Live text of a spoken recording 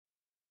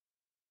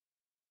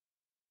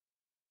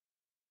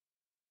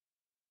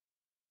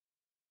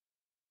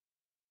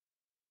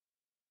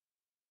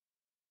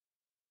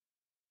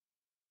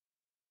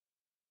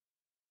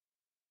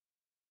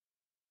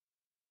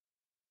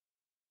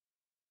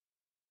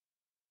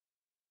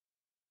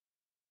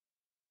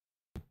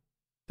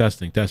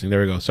Testing.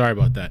 There we go. Sorry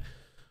about that.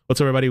 What's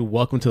up, everybody?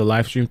 Welcome to the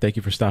live stream. Thank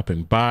you for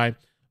stopping by.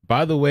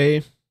 By the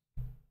way,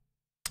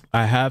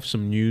 I have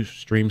some new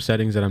stream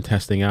settings that I'm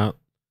testing out,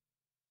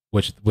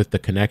 which with the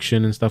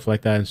connection and stuff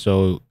like that. And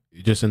so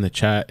just in the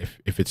chat,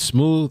 if it's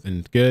smooth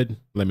and good,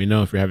 let me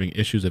know. If you're having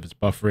issues, if it's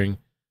buffering,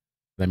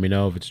 let me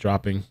know. If it's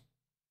dropping.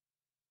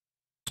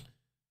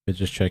 Let's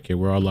just check here.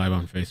 We're all live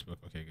on Facebook.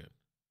 Okay, good.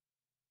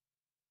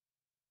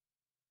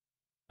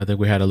 I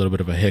think we had a little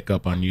bit of a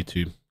hiccup on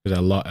YouTube because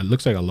it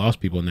looks like I lost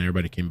people and then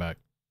everybody came back.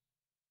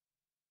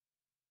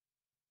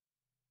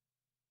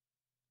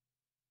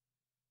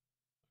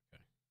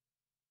 Okay.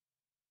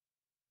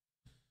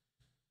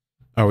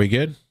 Are we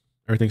good?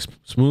 Everything's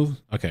smooth?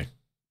 Okay.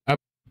 I'll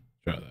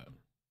try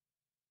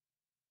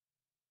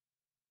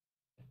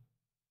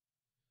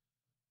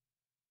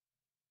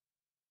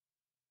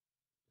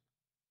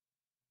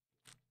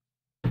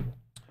that.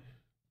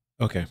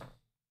 Okay.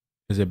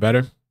 Is it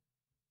better?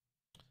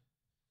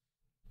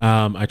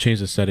 I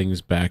changed the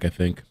settings back, I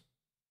think.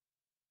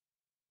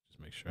 Just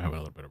make sure I have a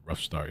little bit of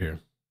rough start here.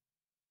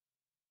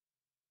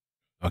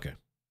 Okay.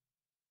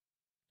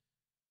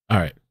 All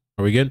right.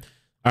 Are we good?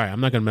 All right. I'm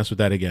not going to mess with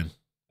that again.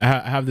 I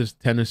have this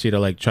tendency to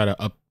like try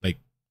to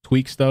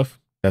tweak stuff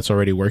that's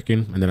already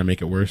working and then I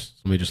make it worse.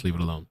 So let me just leave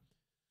it alone.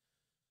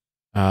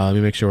 Let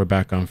me make sure we're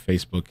back on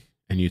Facebook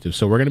and YouTube.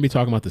 So we're going to be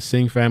talking about the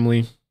Singh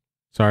family.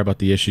 Sorry about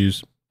the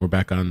issues. We're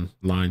back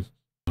online.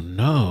 Oh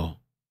no.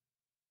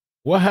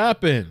 What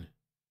happened?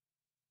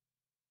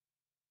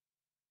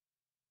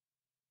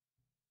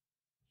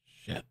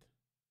 Shit.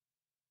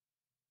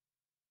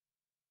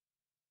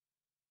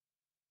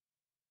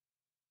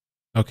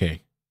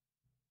 Okay.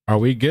 Are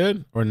we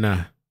good or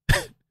not?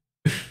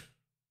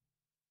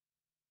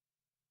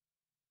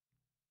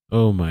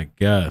 Oh my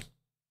God.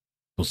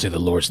 Don't say the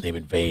Lord's name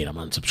in vain. I'm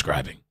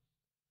unsubscribing.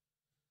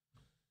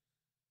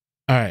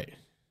 All right.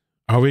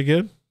 Are we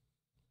good?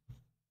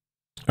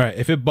 All right.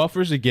 If it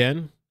buffers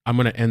again, I'm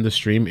going to end the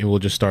stream and we'll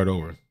just start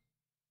over.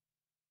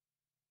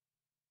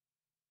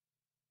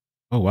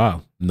 Oh,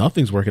 wow.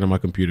 Nothing's working on my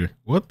computer.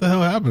 What the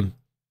hell happened?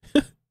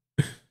 There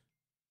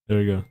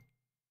we go.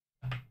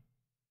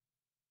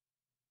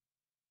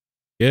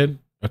 Good?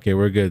 Okay,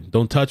 we're good.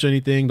 Don't touch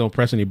anything. Don't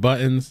press any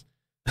buttons.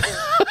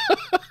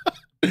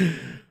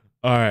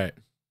 All right.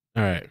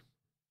 All right.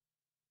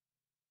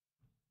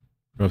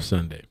 Rough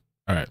Sunday.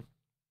 All right.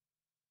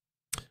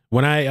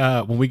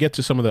 When we get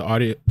to some of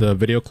the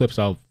video clips,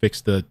 I'll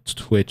fix the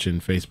Twitch and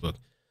Facebook.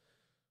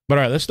 But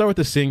all right, let's start with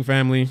the Singh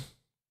family.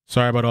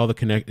 Sorry about all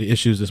the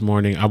issues this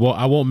morning. I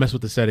won't mess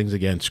with the settings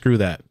again. Screw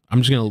that.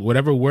 I'm just gonna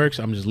whatever works.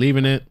 I'm just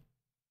leaving it.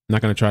 I'm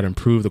not gonna try to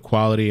improve the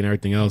quality and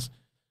everything else.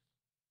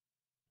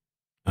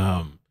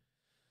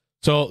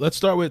 So let's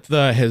start with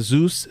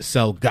Jesus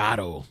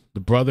Salgado, the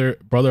brother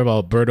of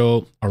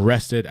Alberto,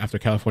 arrested after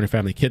California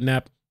family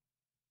kidnap.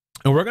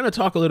 And we're gonna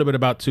talk a little bit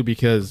about too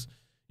because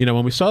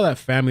when we saw that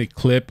family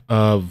clip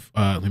of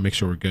let me make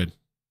sure we're good.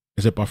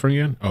 Is it buffering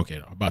again? Okay,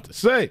 I'm about to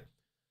say.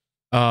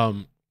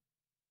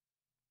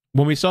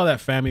 When we saw that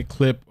family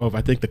clip of,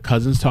 I think the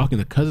cousins talking,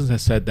 the cousins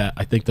had said that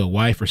I think the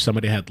wife or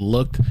somebody had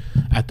looked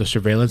at the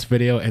surveillance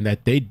video and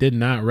that they did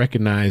not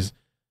recognize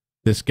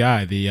this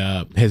guy,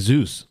 the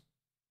Jesus.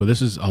 Well,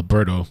 this is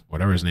Alberto,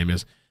 whatever his name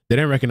is. They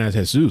didn't recognize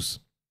Jesus.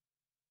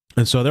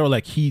 And so they were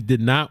like, he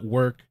did not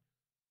work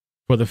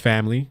for the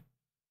family.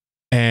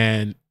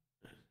 And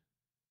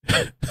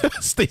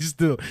stay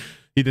still.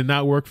 He did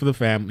not work for the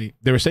family.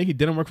 They were saying he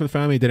didn't work for the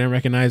family. They didn't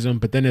recognize him.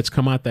 But then it's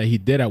come out that he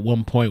did at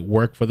one point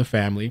work for the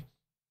family.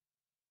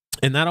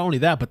 And not only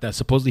that, but that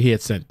supposedly he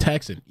had sent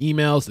texts and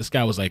emails. This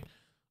guy was like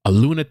a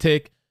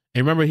lunatic.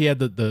 And remember, he had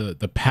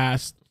the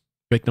past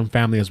victim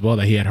family as well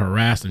that he had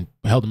harassed and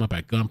held them up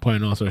at gunpoint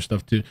and all sort of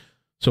stuff too.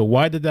 So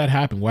why did that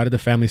happen? Why did the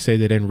family say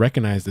they didn't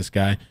recognize this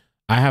guy?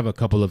 I have a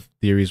couple of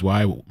theories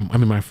why. I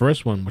mean, my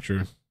first one, which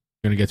we're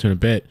going to get to in a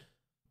bit,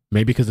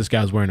 maybe because this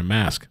guy was wearing a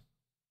mask.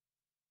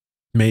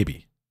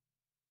 Maybe.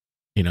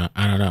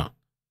 I don't know.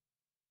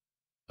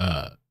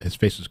 His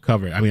face was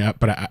covered. I mean,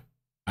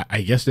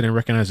 I guess they didn't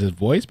recognize his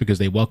voice because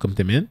they welcomed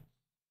him in.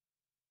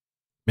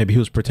 Maybe he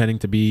was pretending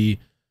to be,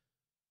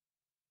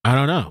 I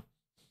don't know.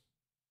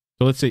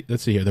 So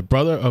let's see here. The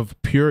brother of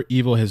pure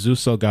evil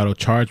Jesus Salgado,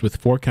 charged with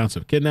 4 counts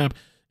of kidnap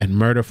and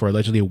murder for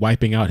allegedly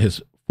wiping out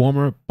his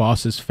former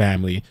boss's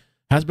family,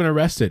 has been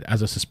arrested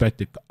as a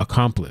suspected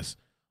accomplice.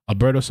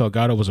 Alberto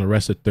Salgado was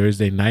arrested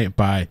Thursday night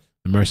by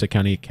the Merced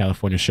County,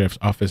 California Sheriff's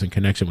Office in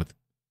connection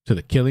to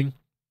the killing.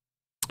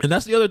 And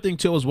that's the other thing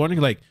too. I was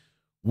wondering, like,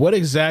 what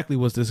exactly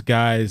was this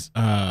guy's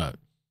the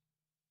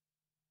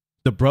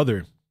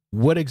brother?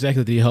 What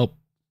exactly did he help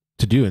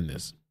to do in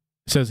this?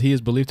 It says he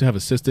is believed to have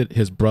assisted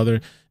his brother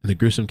in the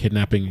gruesome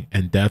kidnapping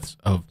and deaths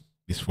of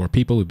these 4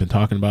 people we've been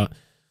talking about.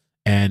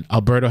 And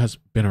Alberto has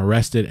been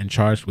arrested and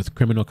charged with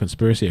criminal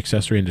conspiracy,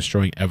 accessory, and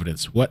destroying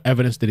evidence. What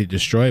evidence did he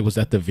destroy? Was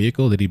that the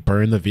vehicle? Did he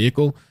burn the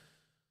vehicle?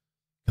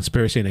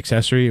 Conspiracy and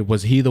accessory.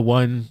 Was he the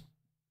one?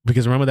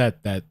 Because remember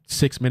that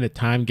 6-minute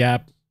time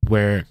gap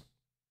where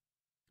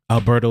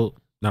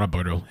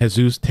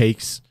Jesus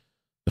takes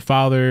the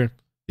father,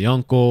 the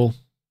uncle,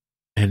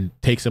 and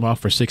takes him off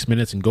for 6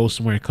 minutes and goes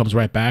somewhere and comes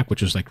right back,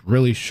 which was like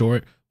really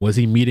short. Was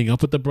he meeting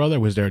up with the brother?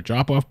 Was there a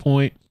drop-off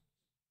point?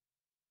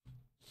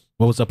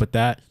 What was up with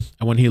that?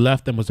 And when he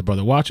left them, was the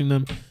brother watching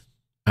them?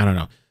 I don't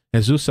know.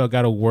 Jesus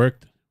got to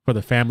work for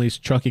the family's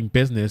trucking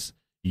business,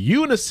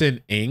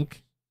 Unison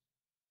Inc.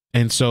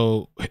 And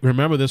so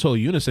remember, this whole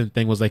Unison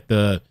thing was like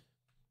the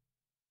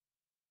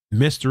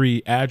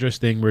mystery address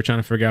thing we were trying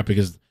to figure out,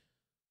 because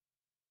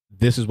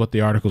this is what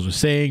the articles were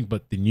saying,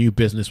 but the new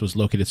business was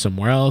located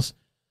somewhere else.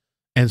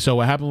 And so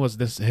what happened was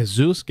this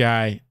Jesus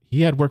guy,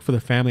 he had worked for the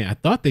family. I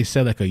thought they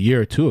said like a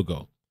year or two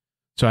ago.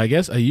 So I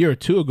guess a year or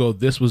two ago,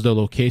 this was the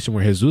location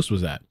where Jesus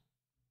was at.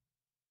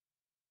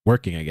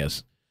 Working, I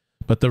guess.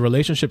 But the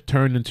relationship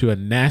turned into a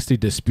nasty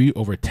dispute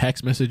over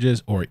text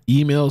messages or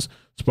emails,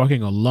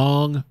 sparking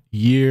a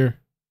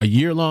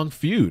year-long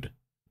feud,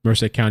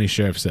 Merced County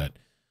Sheriff said.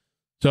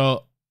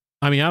 So,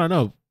 I mean, I don't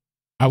know.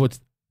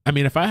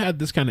 If I had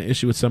this kind of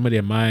issue with somebody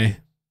in my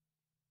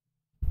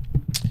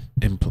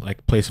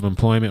place of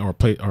employment,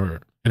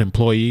 or an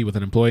employee with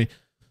an employee,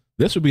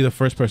 this would be the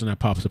first person that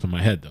pops up in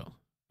my head, though.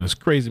 This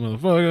crazy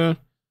motherfucker.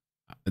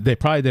 They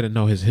probably didn't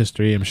know his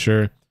history, I'm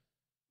sure.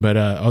 But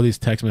all these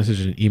text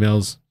messages and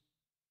emails,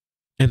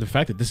 and the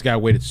fact that this guy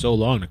waited so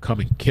long to come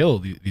and kill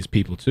these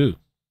people too.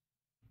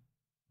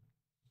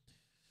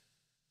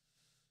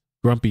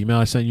 Grumpy email,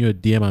 I sent you a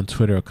DM on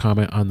Twitter, a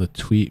comment on the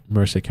tweet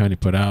Merced County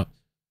put out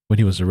when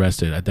he was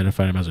arrested.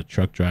 Identified him as a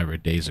truck driver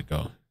days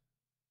ago.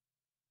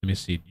 Let me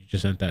see. You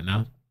just sent that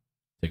now?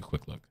 Take a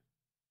quick look.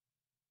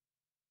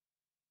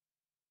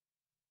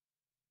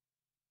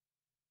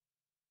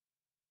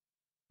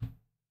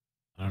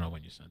 I don't know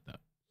when you sent that.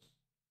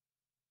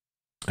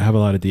 I have a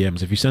lot of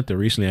DMs. If you sent it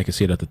recently, I can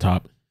see it at the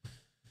top.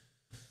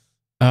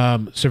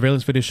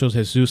 Surveillance video shows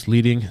Jesus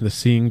leading the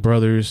Singh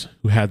brothers,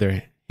 who had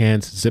their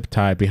hands zip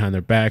tied behind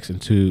their backs,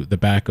 into the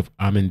back of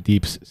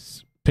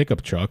Amandeep's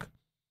pickup truck.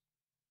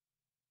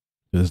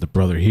 There's the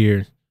brother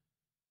here.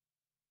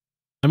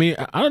 I mean,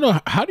 I don't know.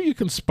 How do you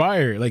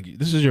conspire? Like,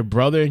 this is your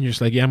brother and you're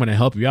just like, yeah, I'm going to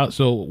help you out.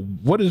 So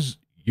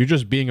you're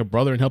just being a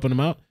brother and helping him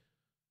out?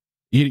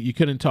 You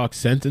couldn't talk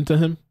sense into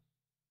him?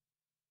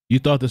 You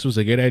thought this was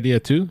a good idea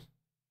too?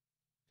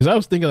 Because I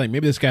was thinking like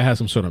maybe this guy has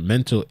some sort of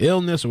mental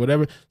illness or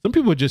whatever. Some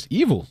people are just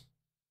evil.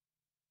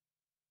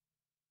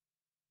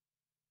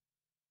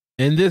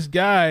 And this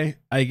guy,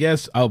 I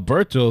guess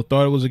Alberto,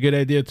 thought it was a good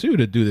idea too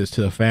to do this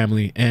to the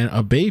family and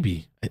a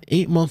baby, an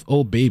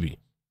 8-month-old baby,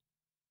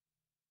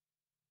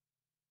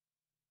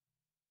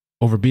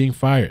 over being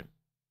fired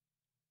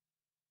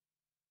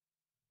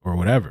or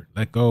whatever,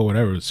 let go,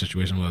 whatever the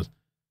situation was.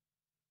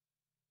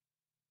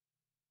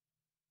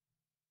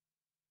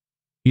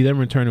 He then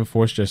returned and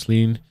forced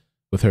Jasleen,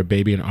 with her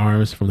baby in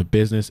arms, from the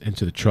business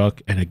into the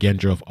truck and again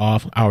drove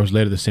off. Hours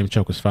later, the same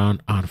truck was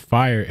found on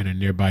fire in a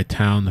nearby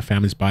town. The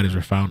family's bodies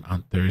were found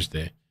on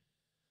Thursday.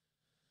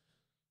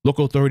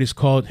 Local authorities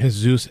called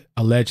Jesus'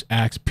 alleged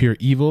acts pure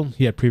evil.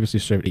 He had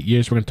previously served 8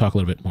 years. We're going to talk a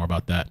little bit more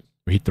about that,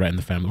 where he threatened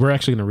the family. We're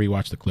actually going to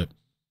rewatch the clip.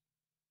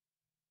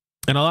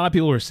 And a lot of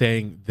people were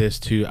saying this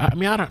too. I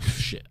mean, I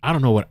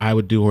don't know what I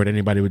would do or what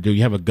anybody would do.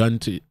 You have a gun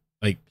to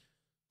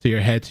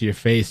your head, to your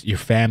face, your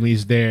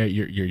family's there,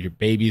 your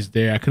baby's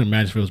there. I couldn't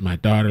imagine if it was my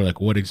daughter,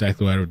 like what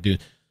exactly I would do.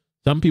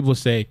 Some people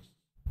say,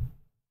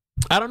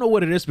 I don't know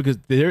what it is, because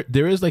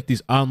there is like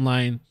these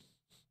online,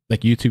 like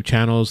YouTube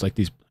channels, like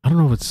these, I don't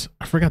know if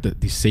I forgot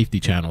these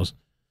safety channels.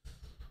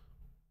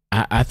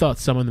 I thought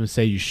some of them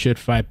say you should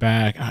fight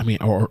back. I mean,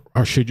 or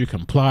should you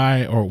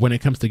comply? Or when it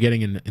comes to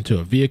getting into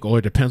a vehicle,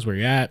 it depends where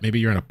you're at. Maybe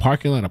you're in a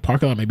parking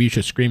lot, maybe you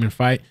should scream and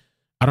fight.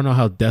 I don't know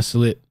how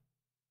desolate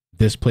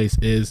this place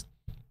is.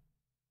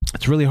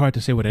 It's really hard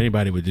to say what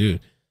anybody would do,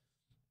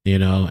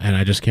 and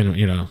I just can't,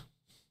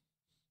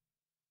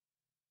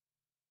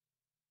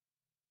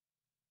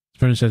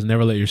 Friend says,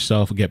 never let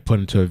yourself get put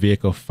into a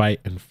vehicle,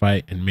 fight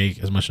and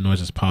make as much noise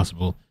as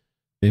possible.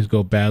 Things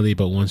go badly,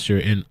 but once you're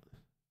in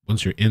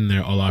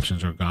there, all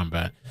options are gone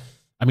bad.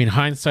 I mean,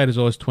 hindsight is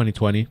always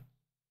 20/20.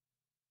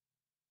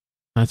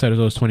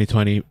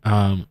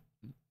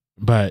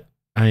 But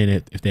I mean,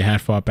 if they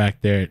had fought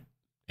back there,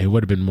 it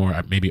would have been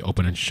more maybe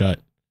open and shut.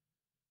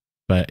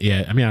 But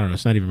yeah, I mean, I don't know.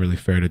 It's not even really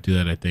fair to do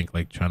that. I think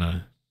I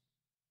don't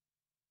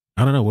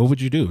know. What would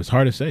you do? It's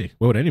hard to say.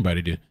 What would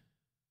anybody do?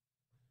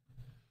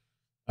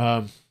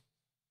 I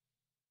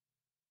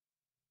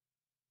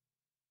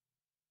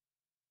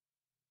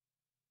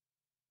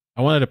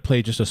wanted to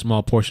play just a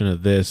small portion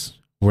of this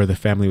where the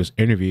family was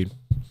interviewed.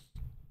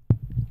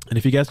 And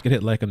if you guys could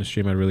hit like on the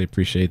stream, I'd really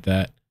appreciate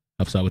that.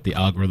 Helps out with the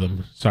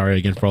algorithm. Sorry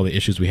again for all the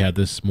issues we had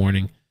this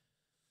morning.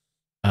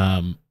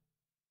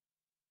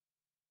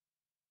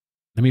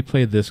 Let me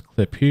play this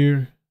clip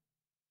here.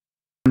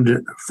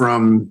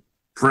 From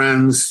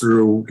friends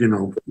through,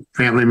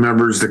 family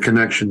members, the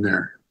connection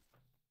there.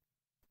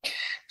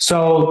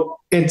 So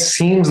it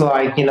seems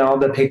like,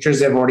 the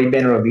pictures have already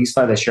been released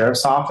by the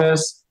sheriff's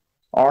office.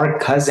 Our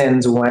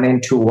cousins went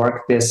into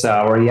work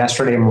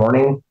yesterday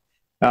morning.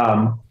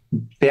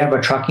 They have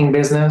a trucking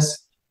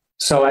business.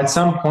 So at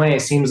some point,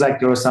 it seems like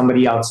there was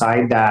somebody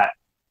outside that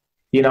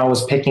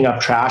was picking up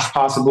trash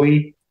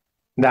possibly.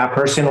 That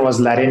person was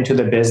let into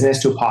the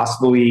business to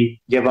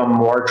possibly give them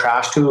more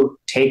trash to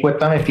take with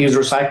them if he was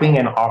recycling,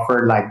 and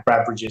offered like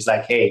beverages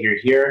like, hey, you're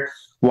here,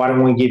 why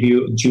don't we give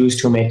you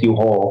juice to make you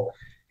whole?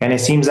 And it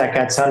seems like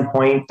at some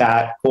point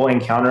that whole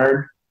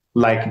encounter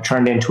like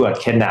turned into a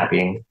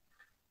kidnapping.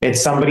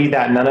 It's somebody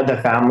that none of the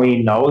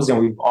family knows, and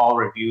we've all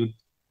reviewed,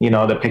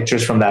 the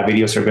pictures from that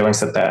video surveillance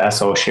that the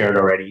SO shared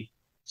already.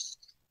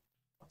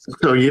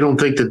 So you don't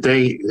think that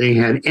they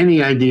had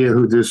any idea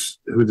who this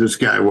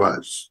guy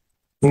was?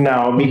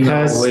 No,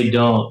 because we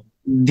don't.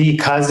 The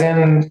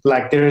cousin,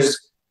 like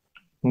there's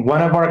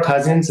one of our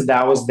cousins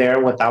that was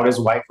there without his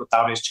wife,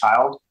 without his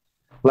child.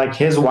 Like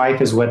his wife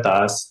is with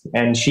us,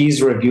 and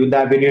she's reviewed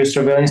that video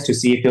surveillance to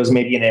see if it was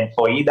maybe an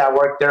employee that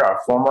worked there, or a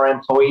former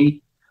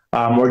employee,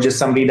 or just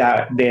somebody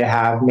that they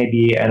have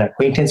maybe an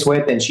acquaintance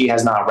with, and she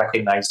has not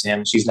recognized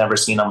him. She's never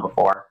seen him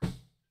before.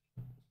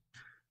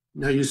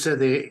 Now, you said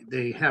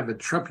they have a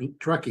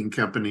trucking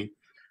company.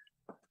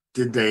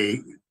 Did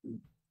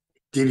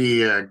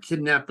he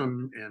kidnap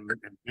him and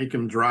make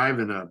him drive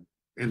in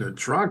a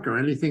truck or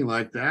anything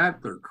like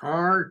that? Their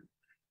car?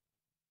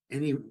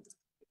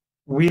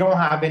 We don't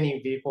have any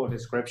vehicle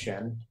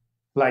description,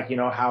 like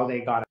how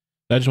they got it.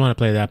 I just want to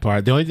play that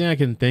part. The only thing I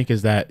can think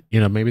is that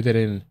maybe they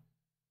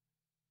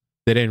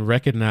didn't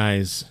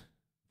recognize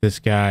this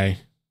guy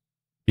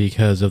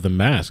because of the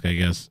mask. I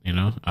guess I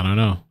don't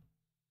know.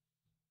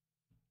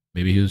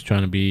 Maybe he was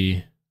trying to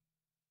be.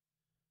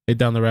 Hey,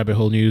 Down the Rabbit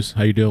Hole News,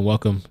 how you doing?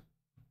 Welcome.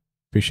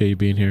 Appreciate you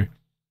being here.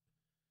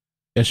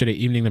 Yesterday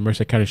evening, the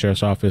Merced County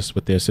Sheriff's Office,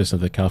 with the assistance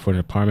of the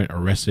California Department,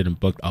 arrested and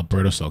booked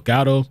Alberto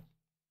Salgado.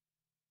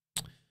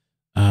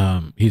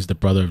 He's the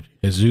brother of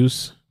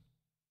Jesus,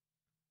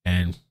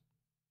 and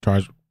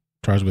charged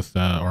with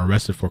or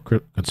arrested for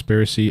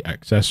conspiracy,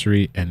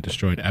 accessory, and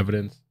destroying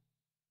evidence.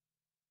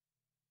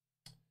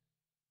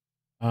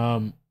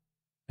 And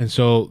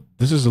so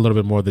this is a little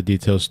bit more of the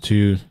details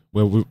too,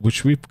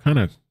 which we've kind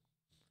of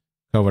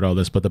covered all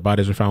this, but the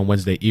bodies were found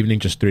Wednesday evening,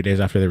 just 3 days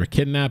after they were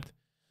kidnapped.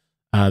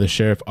 The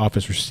sheriff's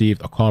office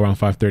received a call around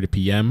 5:30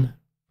 p.m.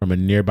 from a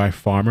nearby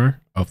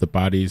farmer of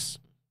bodies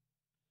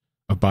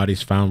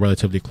found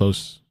relatively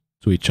close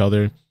to each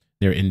other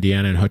near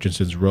Indiana and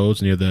Hutchinson's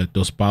roads near the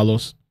Dos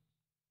Palos.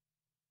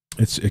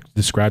 It's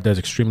described as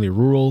extremely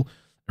rural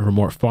and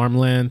remote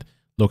farmland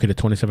located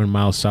 27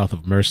 miles south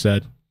of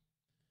Merced.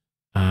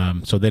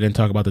 So they didn't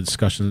talk about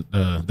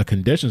the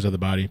conditions of the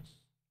body.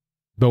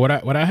 But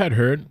what I had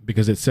heard,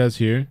 because it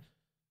says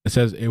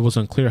it was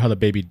unclear how the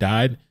baby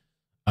died.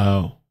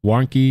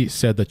 Warnke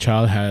said the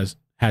child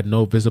had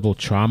no visible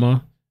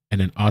trauma and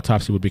an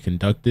autopsy would be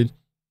conducted.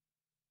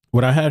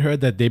 What I had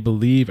heard that they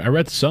believe, I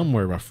read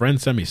somewhere, a friend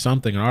sent me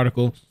something, an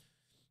article.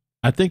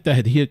 I think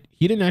that he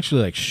didn't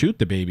actually like shoot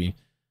the baby.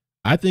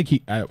 I think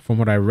from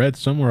what I read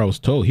somewhere, I was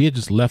told he had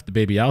just left the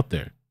baby out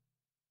there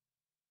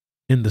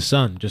in the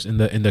sun, just in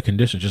the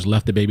conditions, just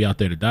left the baby out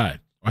there to die.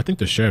 Or I think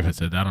the sheriff had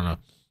said that, I don't know.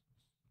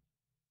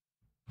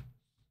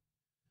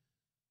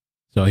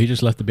 So he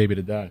just left the baby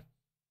to die.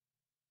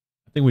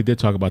 I think we did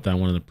talk about that in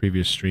one of the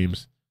previous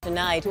streams.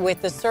 Tonight,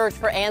 with the search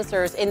for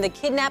answers in the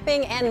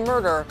kidnapping and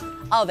murder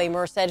of a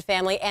Merced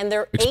family and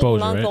their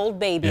 8-month-old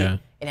baby. Yeah.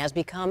 It has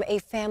become a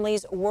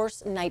family's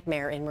worst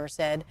nightmare in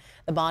Merced.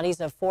 The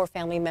bodies of 4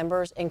 family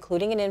members,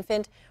 including an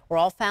infant, were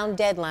all found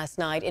dead last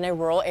night in a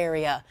rural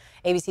area.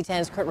 ABC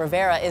 10's Kurt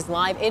Rivera is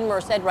live in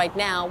Merced right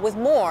now with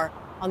more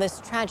on this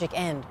tragic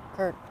end.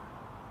 Kurt.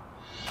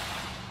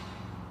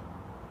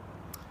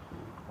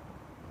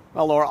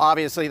 Well, Laura,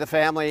 obviously the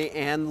family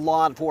and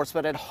law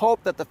enforcement had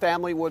hoped that the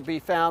family would be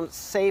found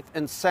safe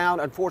and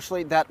sound.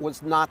 Unfortunately, that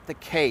was not the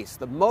case.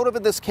 The motive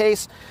of this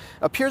case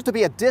appears to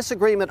be a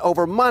disagreement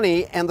over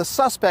money, and the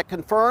suspect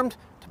confirmed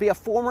to be a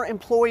former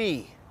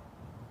employee.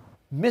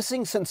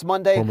 Missing since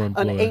Monday, an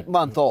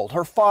 8-month-old,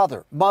 her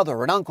father,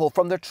 mother, and uncle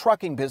from their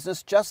trucking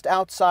business just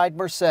outside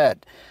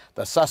Merced.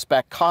 The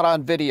suspect caught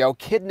on video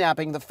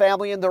kidnapping the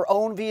family in their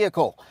own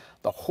vehicle.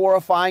 The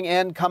horrifying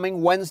end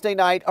coming Wednesday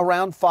night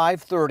around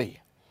 5:30.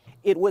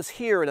 It was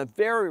here in a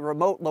very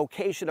remote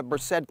location of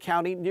Merced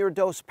County near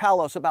Dos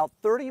Palos, about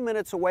 30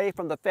 minutes away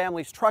from the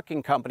family's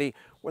trucking company,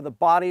 where the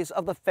bodies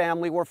of the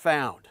family were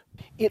found.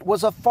 It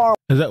was a farm.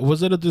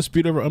 Was it a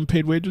dispute over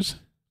unpaid wages?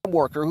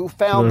 Worker who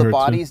found the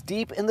bodies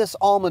deep in this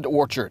almond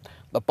orchard.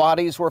 The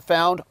bodies were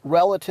found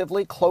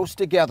relatively close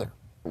together.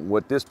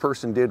 What this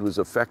person did was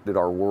affected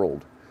our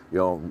world.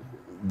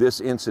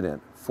 This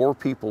incident, 4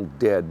 people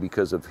dead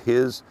because of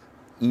his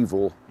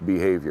evil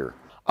behavior.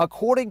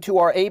 According to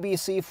our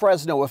ABC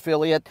Fresno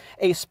affiliate,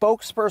 a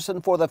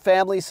spokesperson for the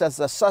family says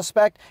the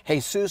suspect,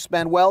 Jesus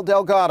Manuel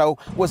Delgado,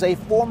 was a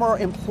former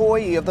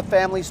employee of the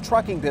family's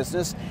trucking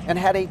business and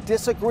had a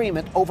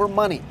disagreement over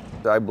money.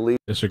 I believe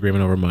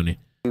disagreement over money.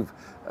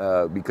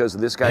 Because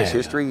of this guy's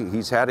history,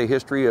 he's had a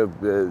history of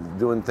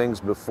doing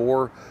things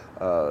before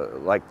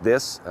like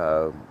this,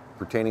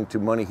 pertaining to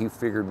money he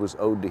figured was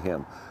owed to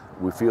him.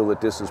 We feel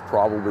that this is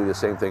probably the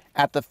same thing.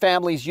 At the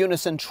family's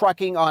Unison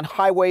Trucking on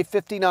Highway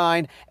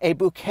 59, a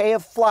bouquet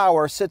of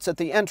flowers sits at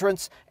the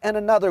entrance and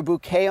another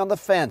bouquet on the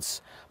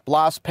fence.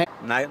 Blas Payne.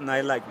 Not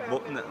like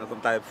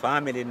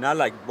family, not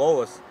like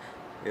boss.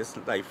 It's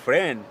like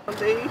friend.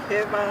 They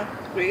have a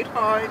great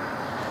heart,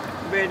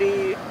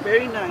 very,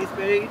 very nice,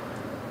 very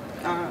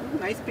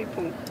nice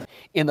people.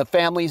 In the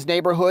family's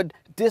neighborhood,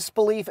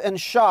 disbelief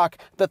and shock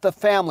that the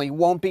family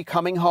won't be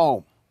coming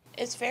home.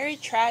 It's very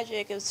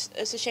tragic. It's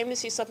a shame to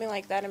see something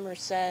like that in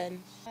Merced.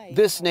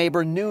 This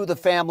neighbor knew the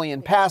family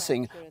in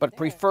passing, but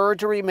preferred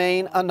to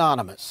remain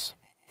anonymous.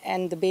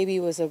 And the baby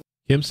was a...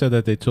 Kim said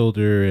that they told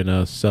her in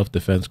a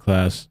self-defense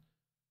class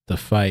to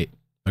fight.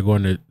 They're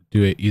going to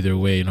do it either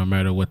way, no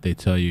matter what they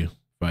tell you.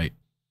 Fight.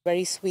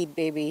 Very sweet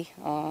baby.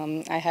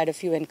 I had a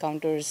few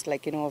encounters,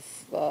 like, you know,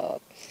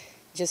 of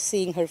just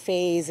seeing her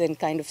face and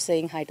kind of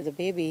saying hi to the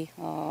baby.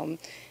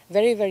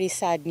 Very, very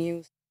sad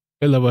news.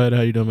 Hey, Levelhead,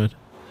 how you doing, man?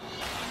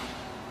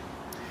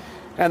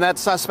 And that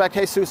suspect,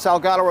 Jesus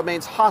Salgado,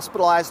 remains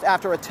hospitalized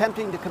after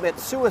attempting to commit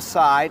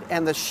suicide.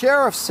 And the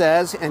sheriff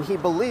says, and he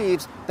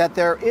believes, that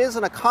there is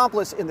an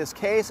accomplice in this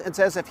case, and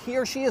says if he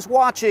or she is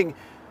watching,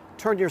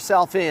 turn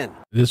yourself in.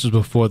 This was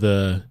before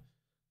the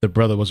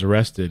brother was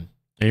arrested.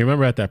 And you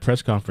remember at that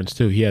press conference,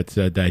 too, he had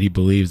said that he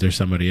believes there's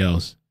somebody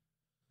else.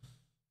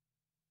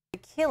 The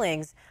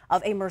killings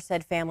of a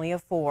Merced family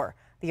of 4.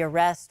 The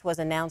arrest was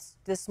announced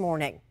this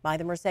morning by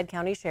the Merced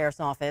County Sheriff's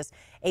Office.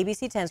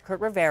 ABC 10's Kurt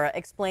Rivera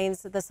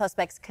explains the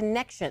suspect's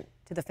connection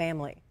to the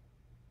family.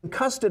 In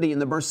custody in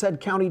the Merced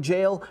County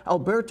Jail,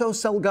 Alberto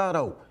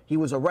Salgado. He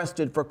was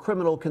arrested for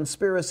criminal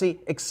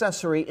conspiracy,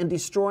 accessory, and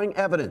destroying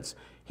evidence.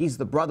 He's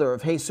the brother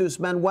of Jesus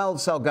Manuel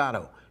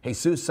Salgado.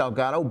 Jesus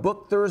Salgado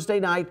booked Thursday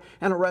night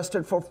and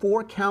arrested for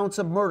 4 counts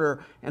of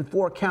murder and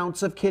 4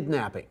 counts of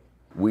kidnapping.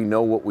 We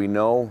know what we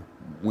know.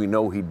 We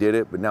know he did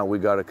it, but now we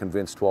got to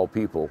convince 12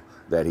 people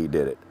that he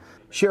did it.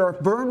 Sheriff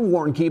Vern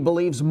Warnke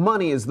believes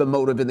money is the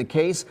motive in the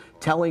case,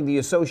 telling the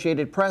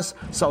Associated Press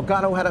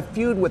Salgado had a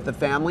feud with the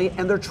family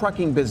and their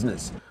trucking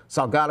business.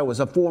 Salgado is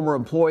a former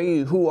employee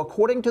who,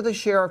 according to the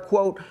sheriff,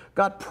 quote,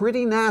 got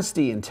pretty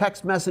nasty in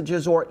text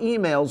messages or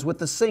emails with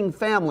the Singh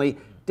family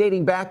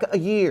dating back a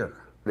year.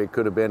 It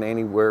could have been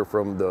anywhere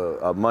from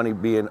the money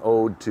being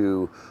owed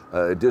to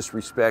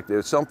disrespect.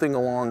 There's something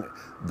along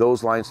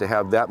those lines to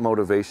have that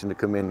motivation to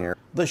come in here.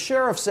 The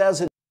sheriff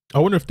says I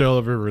wonder if they'll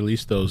ever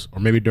release those, or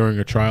maybe during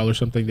a trial or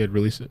something they'd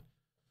release it.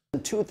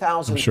 in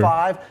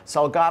 2005,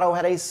 Salgado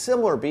had a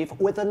similar beef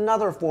with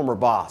another former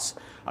boss.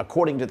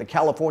 According to the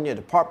California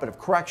Department of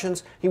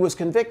Corrections, he was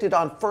convicted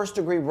on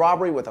first-degree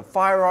robbery with a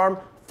firearm,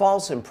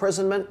 false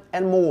imprisonment,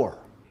 and more.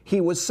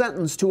 He was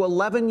sentenced to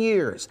 11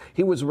 years.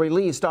 He was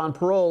released on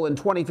parole in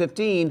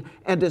 2015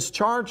 and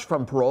discharged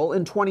from parole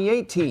in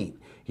 2018.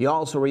 He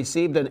also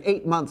received an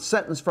 8-month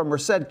sentence from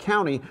Merced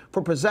County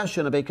for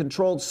possession of a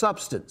controlled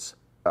substance.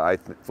 I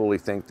fully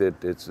think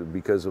that it's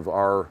because of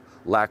our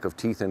lack of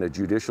teeth in a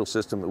judicial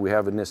system that we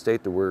have in this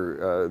state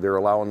that they're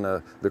allowing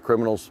the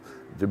criminals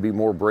to be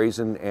more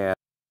brazen. And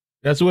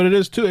that's what it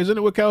is too, isn't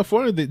it? With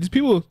California, these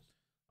people,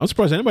 I'm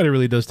surprised anybody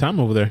really does time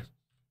over there.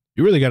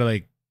 You really got to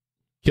like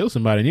kill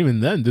somebody, and even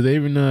then, do they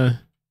even?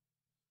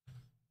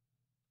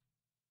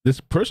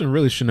 This person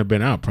really shouldn't have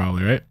been out,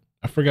 probably, right?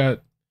 I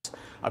forgot.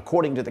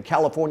 According to the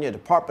California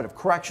Department of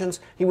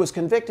Corrections, he was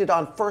convicted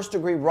on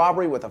first-degree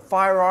robbery with a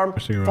firearm,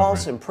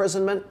 false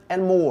imprisonment,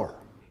 and more.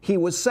 He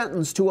was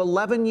sentenced to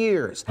 11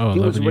 years. He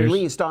was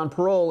released on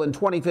parole in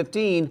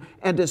 2015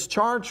 and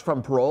discharged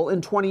from parole in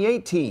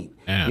 2018.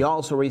 He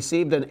also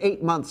received an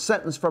 8-month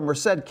sentence from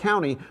Merced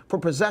County for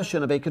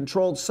possession of a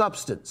controlled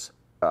substance.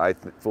 I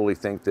fully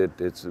think that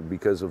it's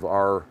because of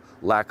our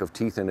lack of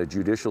teeth in a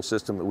judicial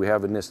system that we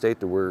have in this state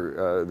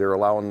that they're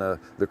allowing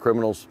the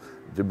criminals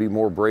to be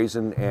more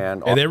brazen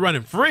and they're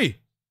running free.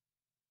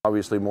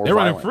 Obviously more They're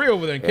violent, running free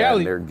over there in Cali.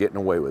 and they're getting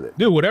away with it.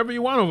 Do whatever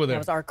you want over there. That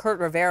was our Kurt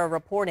Rivera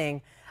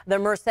reporting. The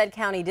Merced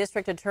County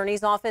District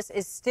Attorney's Office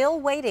is still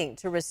waiting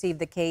to receive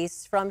the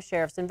case from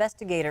sheriff's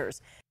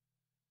investigators.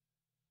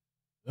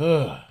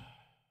 There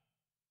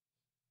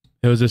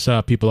was this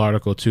People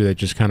article too that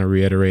just kind of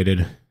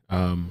reiterated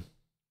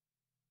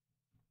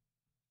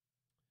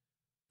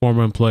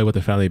former employee with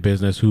the family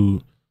business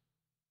who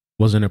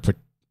was in a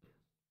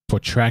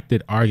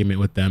protracted argument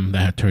with them that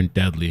had turned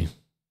deadly.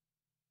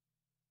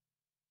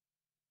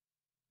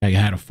 Like,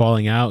 had a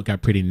falling out,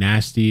 got pretty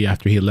nasty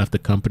after he left the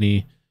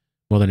company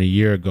more than a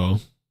year ago.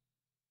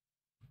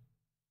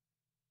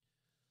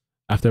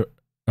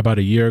 About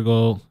a year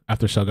ago,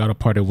 after Salgado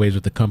parted ways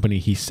with the company,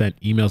 he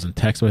sent emails and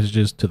text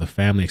messages to the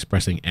family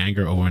expressing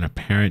anger over an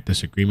apparent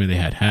disagreement they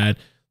had had.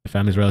 The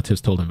family's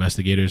relatives told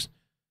investigators.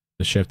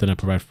 The sheriff did not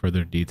provide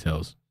further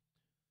details.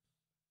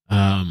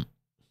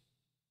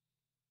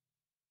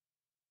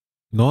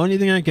 The only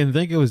thing I can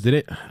think of is,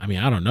 I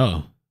don't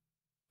know.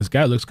 This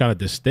guy looks kind of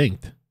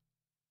distinct.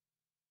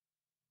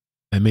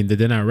 I mean, did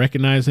they not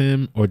recognize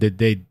him, or did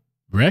they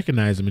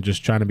recognize him and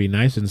just trying to be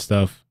nice and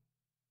stuff?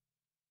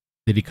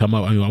 Did he come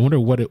up? I mean, I wonder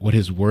what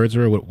his words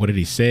were. What did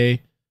he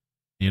say?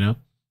 You know?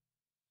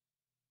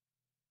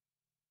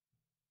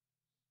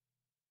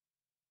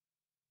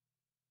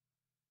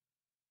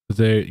 Because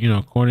they,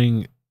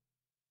 according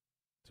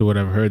to what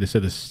I've heard, they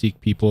said the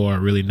Sikh people are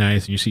really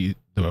nice. And you see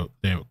the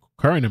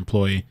current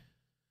employee,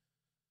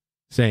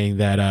 saying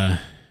that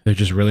they're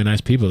just really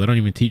nice people. They don't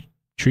even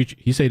treat.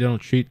 He said they don't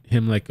treat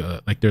him like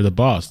they're the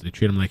boss. They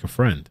treat him like a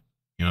friend.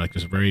 You know, like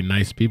just very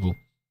nice people.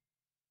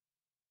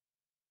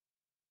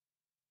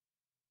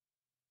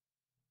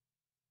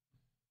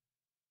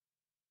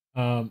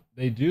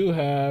 They do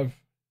have.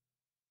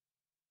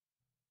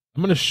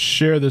 I'm gonna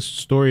share this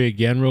story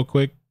again real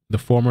quick. The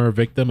former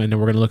victim, and then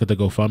we're gonna look at the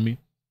GoFundMe,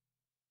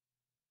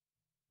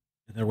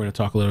 and then we're gonna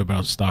talk a little bit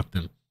about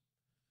Stockton.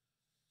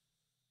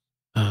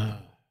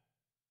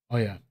 Oh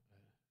yeah.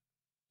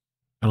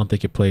 I don't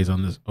think it plays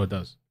on this. Oh, it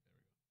does.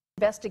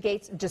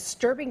 Investigates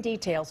disturbing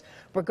details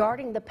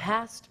regarding the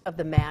past of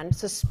the man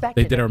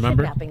suspected of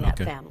kidnapping that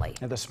family.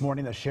 And this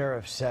morning, the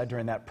sheriff said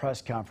during that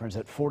press conference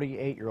that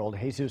 48-year-old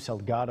Jesus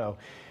Salgado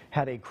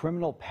had a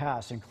criminal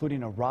past,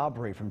 including a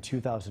robbery from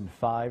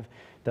 2005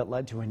 that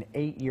led to an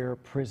 8-year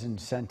prison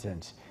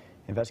sentence.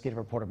 Investigative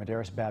reporter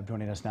Medeiros Babb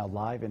joining us now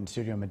live in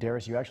studio.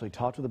 Medeiros, you actually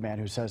talked with a man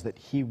who says that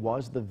he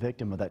was the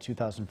victim of that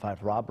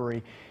 2005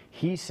 robbery.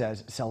 He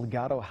says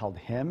Salgado held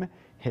him,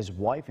 his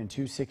wife, and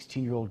two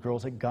 16-year-old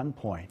girls at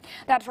gunpoint.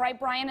 That's right,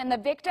 Brian. And the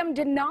victim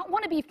did not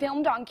want to be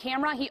filmed on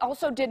camera. He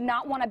also did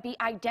not want to be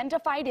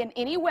identified in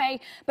any way.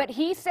 But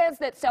he says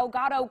that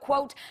Salgado,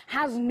 quote,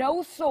 has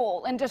no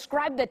soul, and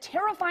described the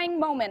terrifying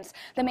moments.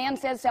 The man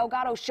says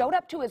Salgado showed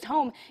up to his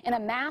home in a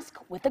mask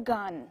with a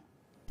gun.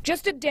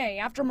 Just a day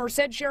after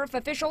Merced sheriff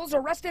officials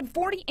arrested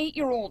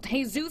 48-year-old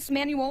Jesus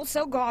Manuel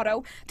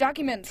Salgado,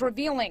 documents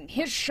revealing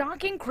his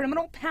shocking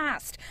criminal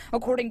past.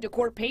 According to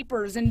court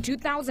papers, in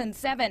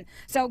 2007,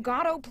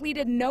 Salgado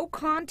pleaded no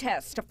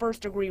contest to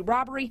first-degree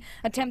robbery,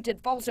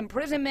 attempted false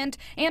imprisonment,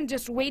 and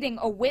dissuading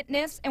a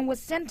witness, and was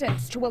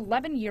sentenced to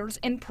 11 years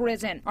in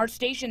prison. Our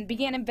station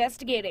began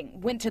investigating,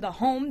 went to the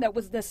home that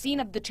was the scene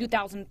of the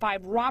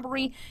 2005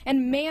 robbery,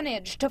 and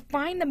managed to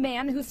find the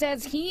man who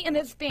says he and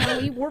his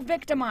family were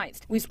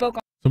victimized. We spoke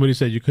on. Somebody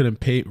said you couldn't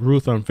pay.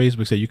 Ruth on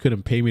Facebook said you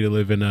couldn't pay me to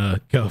live in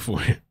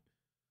California.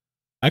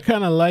 I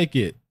kind of like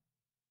it.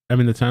 I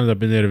mean, the times I've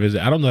been there to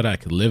visit, I don't know that I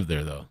could live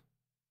there though.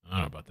 I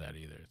don't know about that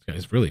either.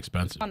 It's really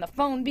expensive. On the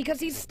phone because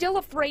he's still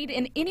afraid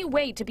in any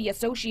way to be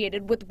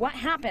associated with what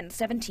happened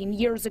 17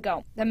 years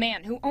ago. The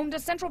man who owned a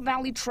Central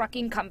Valley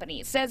trucking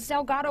company says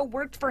Salgado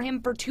worked for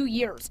him for 2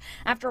 years.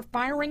 After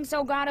firing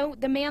Salgado,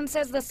 the man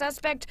says the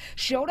suspect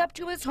showed up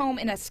to his home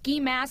in a ski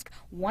mask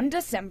one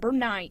December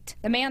night.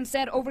 The man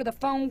said over the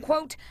phone,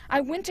 quote,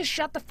 I went to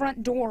shut the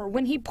front door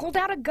when he pulled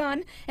out a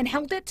gun and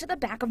held it to the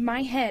back of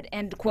my head,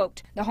 end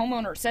quote. The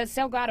homeowner says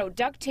Salgado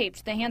duct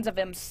taped the hands of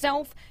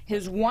himself,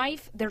 his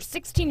wife, their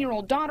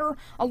 16-year-old daughter,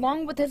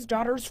 along with his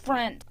daughter's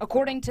friend.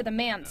 According to the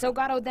man,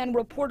 Salgado then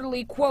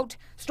reportedly, quote,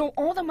 stole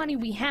all the money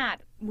we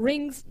had,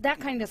 rings, that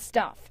kind of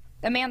stuff.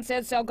 The man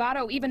says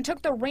Salgado even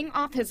took the ring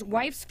off his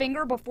wife's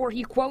finger before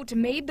he, quote,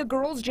 made the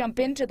girls jump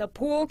into the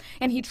pool,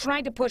 and he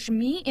tried to push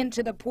me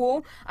into the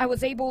pool. I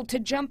was able to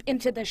jump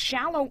into the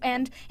shallow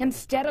end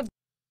instead of.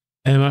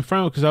 And my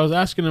friend, because I was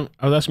asking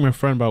my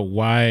friend about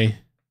why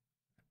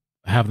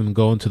have them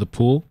go into the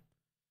pool.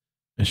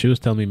 And she was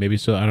telling me maybe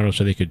so, I don't know,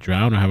 so they could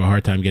drown or have a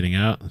hard time getting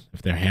out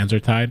if their hands are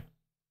tied,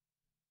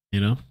 you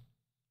know?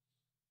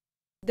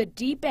 The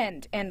deep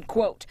end, end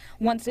quote.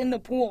 Once in the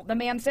pool, the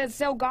man says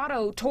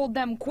Salgado told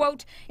them,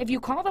 quote, if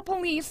you call the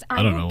police,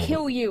 I will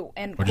kill you,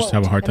 end quote. Or just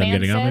have a hard time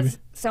getting out, maybe?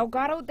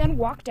 Salgado then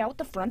walked out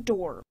the front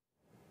door.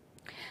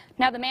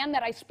 Now, the man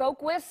that I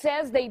spoke with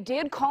says they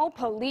did call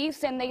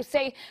police, and they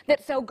say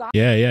that Salgado.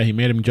 Yeah, he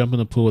made him jump in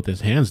the pool with his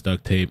hands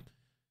duct taped.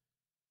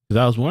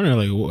 Because I was wondering,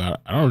 like,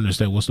 I don't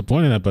understand what's the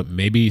point of that, but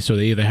maybe so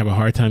they either have a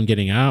hard time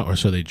getting out or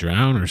so they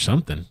drown or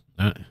something.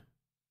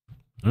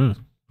 Salgado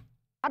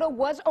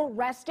was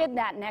arrested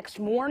that next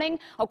morning.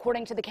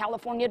 According to the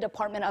California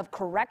Department of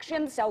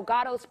Corrections,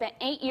 Salgado spent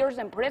 8 years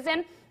in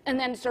prison and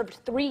then served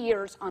 3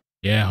 years on.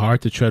 Yeah,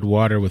 hard to tread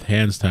water with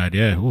hands tied.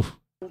 Yeah, oof.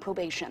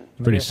 Probation.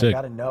 Pretty sick.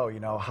 I got to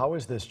know, how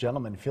is this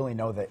gentleman feeling,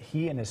 that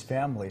he and his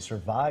family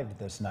survived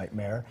this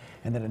nightmare,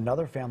 and that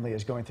another family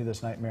is going through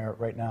this nightmare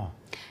right now?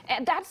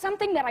 And that's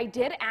something that I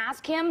did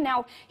ask him.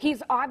 Now,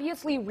 he's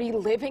obviously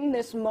reliving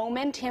this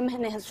moment, him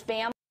and his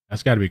family.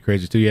 That's got to be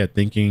crazy too. Yeah,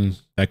 thinking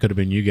that could have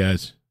been you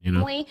guys.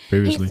 Previously.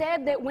 He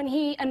said that when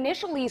he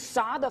initially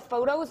saw the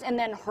photos and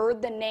then heard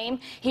the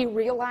name, he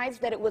realized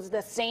that it was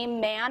the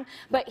same man,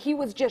 but he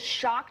was just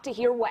shocked to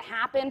hear what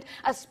happened,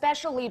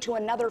 especially to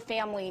another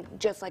family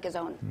just like his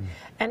own.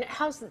 And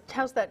how's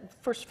that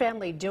first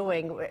family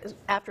doing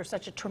after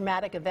such a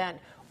traumatic event?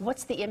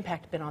 What's the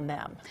impact been on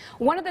them?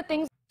 One of the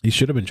things he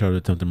should have been charged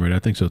with attempted murder. I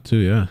think so too,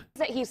 yeah.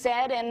 That he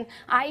said, and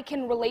I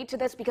can relate to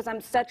this because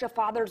I'm such a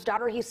father's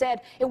daughter, he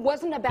said, it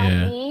wasn't about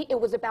me, it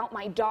was about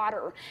my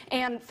daughter.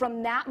 And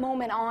from that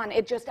moment on,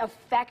 it just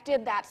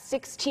affected that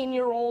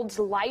 16-year-old's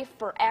life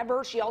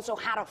forever. She also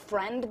had a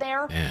friend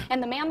there.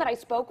 And the man that I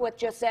spoke with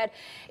just said,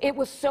 it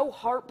was so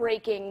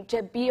heartbreaking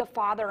to be a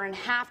father and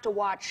have to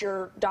watch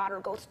your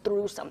daughter go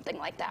through something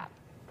like that.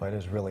 But it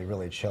is really,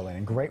 really chilling.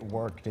 And great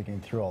work digging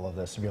through all of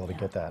this to be able to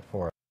get that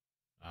for us.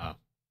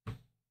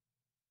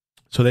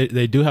 So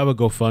they do have a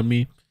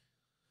GoFundMe.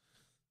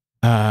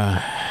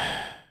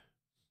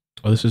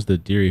 Oh, this is the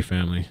Dheri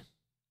family.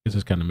 This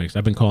is kind of mixed.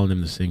 I've been calling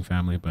them the Singh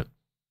family, but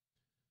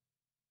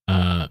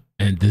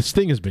and this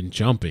thing has been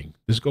jumping.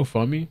 This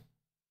GoFundMe.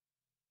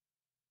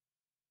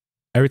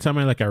 Every time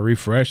I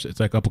refresh, it's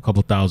like up a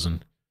couple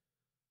thousand.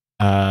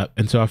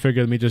 And so I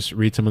figured let me just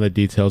read some of the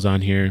details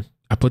on here.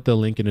 I put the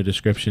link in the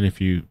description if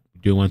you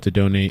do want to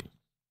donate.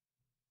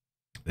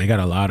 They got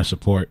a lot of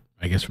support,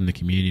 I guess, from the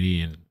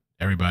community and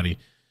everybody.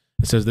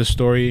 It says, this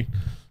story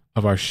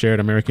of our shared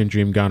American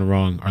dream gone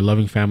wrong. Our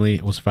loving family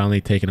was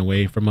finally taken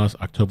away from us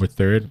October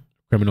 3rd.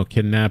 Criminal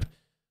kidnapped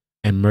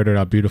and murdered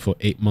our beautiful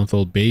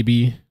 8-month-old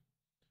baby,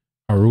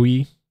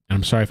 Aroohi. And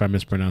I'm sorry if I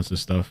mispronounce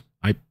this stuff.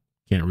 I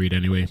can't read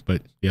anyway,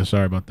 but yeah,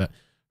 sorry about that.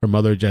 Her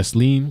mother,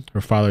 Jasleen,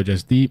 her father,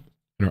 Jasdeep,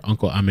 and her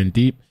uncle,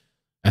 Amandeep.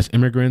 As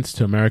immigrants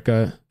to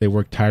America, they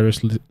worked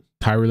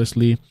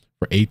tirelessly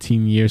for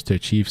 18 years to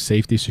achieve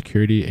safety,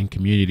 security, and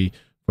community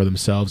for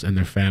themselves and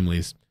their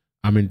families.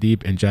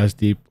 Amandeep and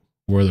Jasdeep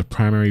were the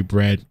primary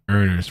bread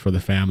earners for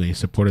the family,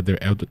 supported their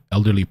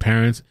elderly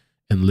parents,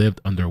 and lived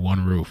under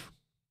one roof.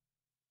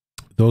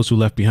 Those who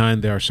left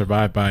behind, they are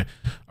survived by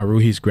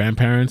Aroohi's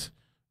grandparents,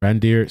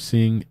 Amandeep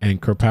Singh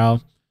and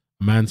Kirpal,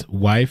 Aman's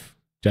wife,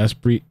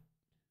 Jaspreet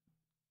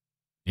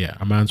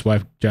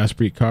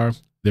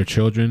Kaur, their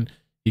children,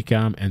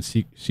 Ikam and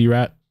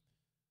Sirat,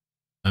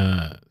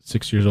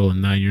 6 years old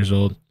and 9 years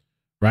old.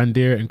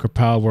 Randir and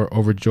Kirpal were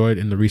overjoyed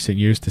in the recent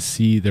years to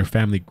see their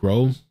family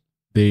grow.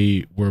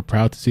 They were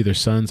proud to see their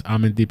sons,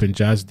 Amandeep and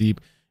Jasdeep,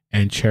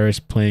 and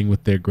cherished playing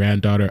with their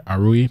granddaughter,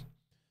 Aroohi.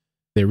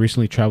 They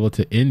recently traveled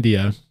to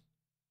India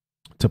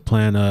to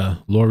plan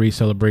a lorry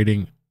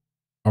celebrating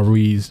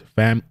Aroohi's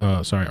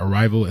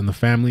arrival in the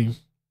family,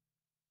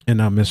 and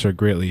now miss her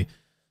greatly.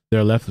 They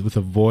are left with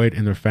a void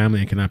in their family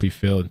and cannot be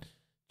filled.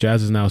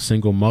 Jazz is now a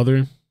single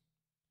mother,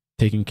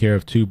 taking care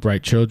of 2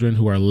 bright children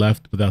who are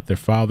left without their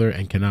father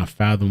and cannot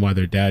fathom why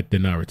their dad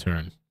did not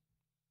return.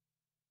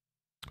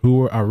 Who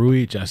were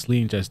Aroohi,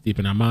 Jasleen, Jasdeep,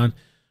 and Aman?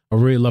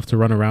 Aroohi loved to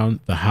run around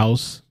the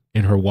house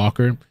in her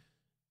walker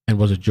and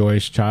was a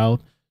joyous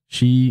child.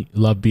 She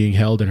loved being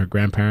held in her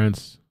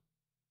grandparents',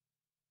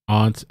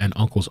 aunts, and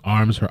uncles'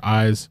 arms. Her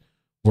eyes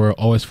were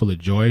always full of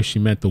joy. She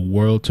meant the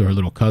world to her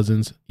little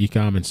cousins,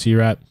 Ikam and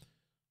Sirat.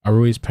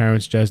 Aroohi's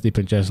parents, Jasdeep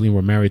and Jasleen,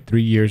 were married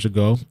 3 years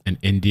ago in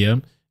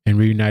India and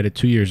reunited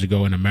 2 years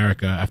ago in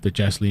America after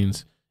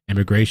Jasleen's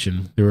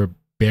immigration. They were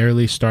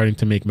barely starting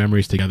to make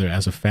memories together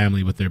as a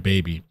family with their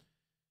baby.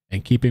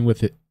 And keeping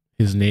with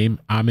his name,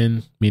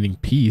 Aman, meaning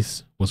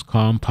peace, was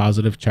calm,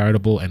 positive,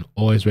 charitable, and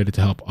always ready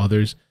to help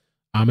others.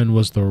 Aman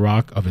was the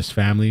rock of his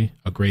family,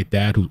 a great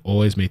dad who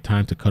always made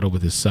time to cuddle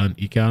with his son,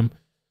 Ikam,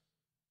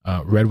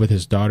 read with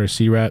his daughter,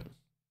 Sirat,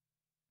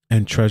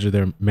 and treasured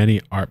their many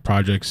art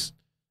projects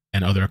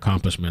and other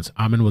accomplishments.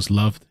 Aman was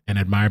loved and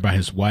admired by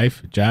his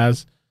wife,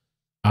 Jazz.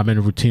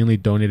 Aman routinely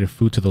donated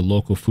food to the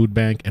local food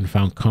bank and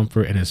found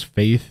comfort in his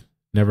faith,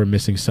 never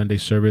missing Sunday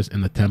service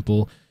in the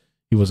temple.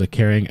 He was a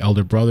caring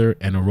elder brother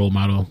and a role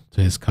model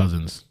to his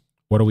cousins.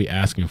 What are we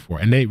asking for?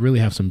 And they really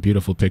have some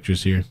beautiful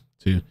pictures here,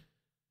 too.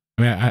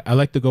 I mean, I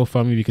like the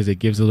GoFundMe because it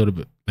gives a little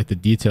bit, like the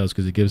details,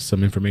 because it gives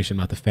some information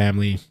about the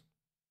family,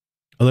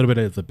 a little bit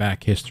of the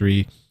back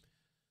history,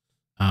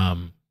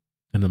 and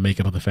the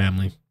makeup of the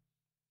family.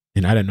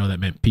 And I didn't know that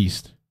meant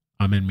peace.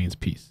 Amen means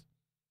peace.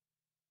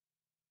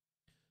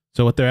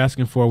 So what they're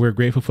asking for, we're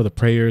grateful for the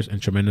prayers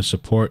and tremendous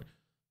support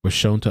was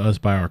shown to us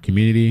by our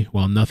community.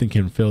 While nothing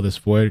can fill this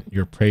void,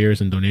 your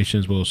prayers and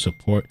donations will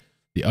support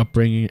the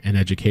upbringing and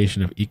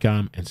education of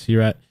Ikam and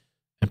Sirat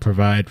and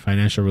provide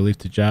financial relief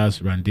to Jazz,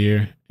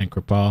 Randir, and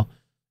Kirpal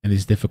in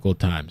these difficult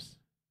times.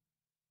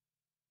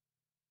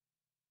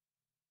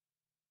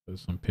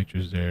 There's some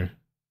pictures there.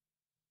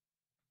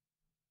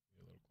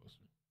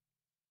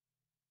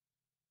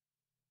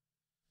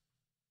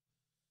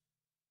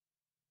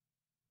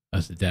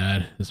 That's the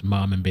dad. This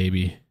mom and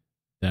baby.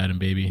 Dad and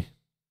baby.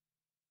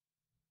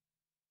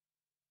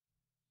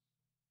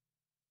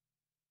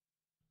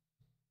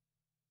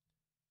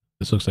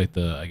 This looks like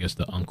I guess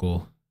the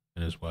uncle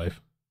and his wife.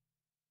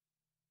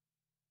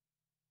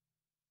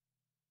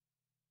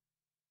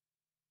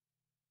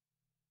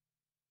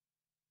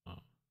 Oh.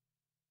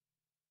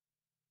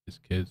 His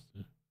kids.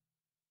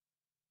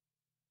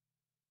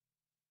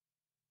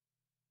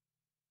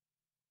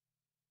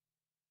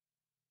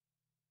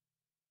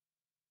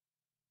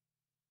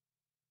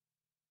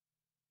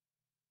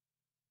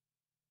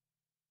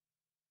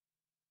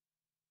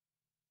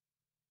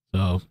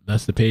 So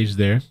that's the page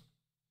there.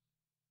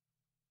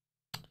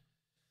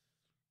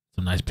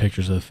 Some nice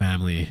pictures of the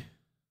family.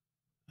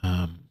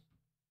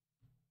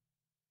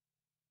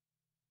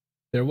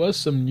 There was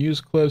some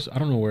news clips. I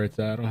don't know where it's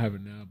at. I don't have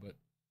it now,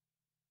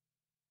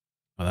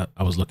 but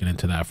I was looking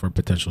into that for a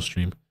potential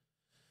stream.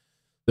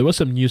 There was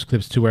some news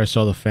clips too where I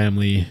saw the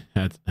family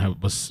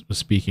was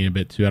speaking a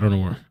bit too. I don't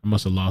know where. I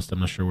must have lost it.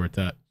 I'm not sure where it's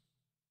at.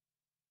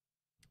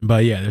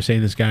 But yeah, they're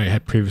saying this guy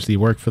had previously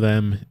worked for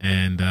them,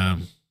 and I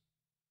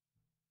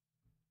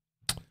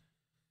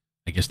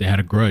guess they had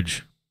a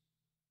grudge.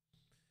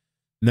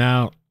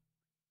 Now,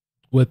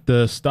 with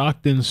the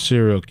Stockton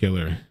serial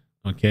killer,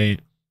 okay,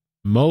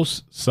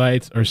 most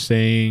sites are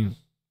saying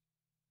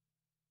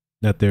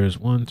that there's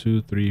 1,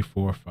 2, 3,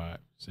 4, 5,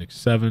 6,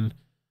 7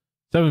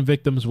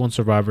 victims, 1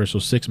 survivor. So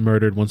 6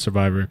 murdered, 1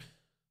 survivor.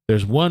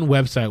 There's one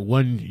website,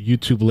 one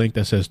YouTube link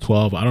that says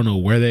 12. I don't know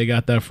where they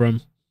got that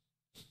from.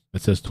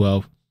 It says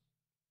 12.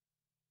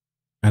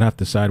 I'd have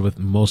to side with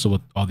most of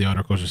what all the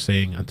articles are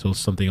saying until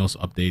something else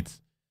updates.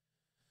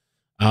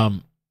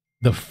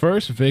 The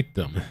first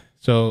victim,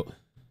 so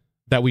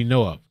that we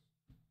know of,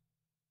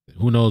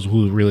 who knows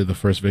who really the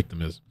first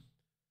victim is,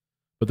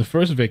 but the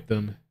first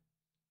victim,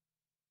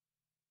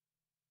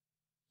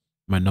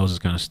 my nose is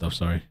kind of stuffed,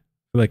 sorry. I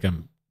feel like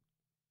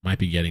might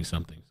be getting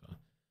something.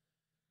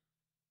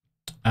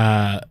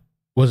 So,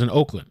 was in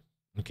Oakland.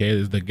 Okay,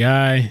 there's the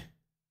guy,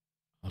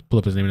 I'll pull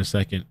up his name in a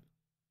second.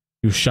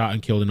 He was shot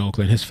and killed in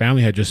Oakland. His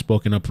family had just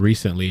spoken up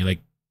recently, like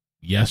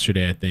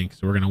yesterday, I think.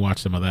 So we're gonna watch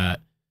some of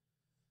that.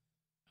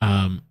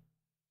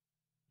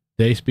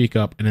 They speak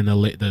up, and then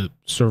the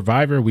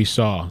survivor we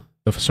saw.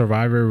 The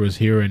survivor was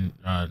here in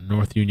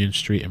North Union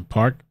Street and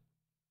Park,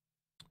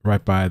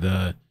 right by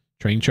the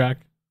train track.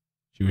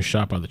 She was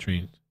shot by the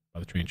train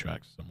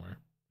tracks somewhere,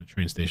 the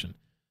train station.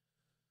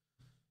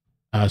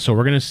 So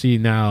we're gonna see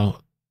now.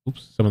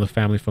 Some of the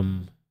family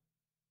from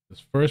this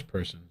first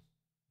person.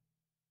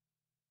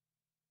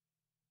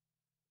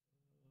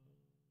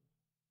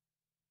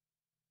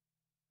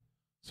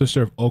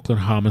 Sister of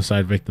Oakland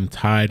homicide victim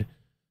tied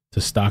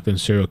to Stockton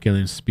serial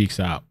killing speaks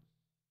out.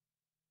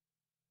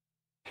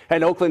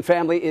 An Oakland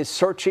family is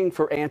searching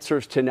for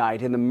answers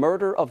tonight in the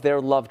murder of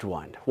their loved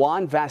one.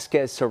 Juan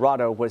Vasquez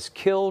Serrano was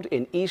killed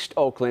in East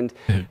Oakland,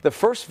 the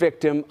first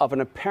victim of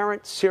an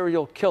apparent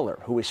serial killer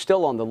who is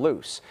still on the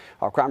loose.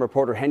 Our crime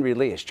reporter Henry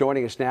Lee is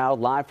joining us now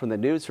live from the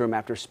newsroom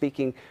after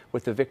speaking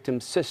with the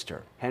victim's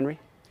sister. Henry?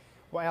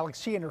 Well, Alex,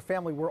 she and her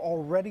family were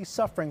already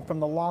suffering from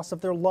the loss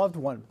of their loved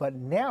one, but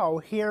now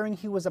hearing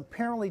he was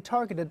apparently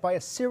targeted by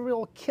a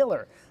serial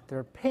killer,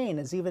 their pain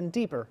is even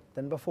deeper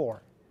than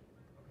before.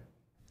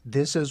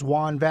 This is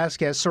Juan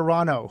Vasquez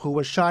Serrano, who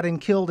was shot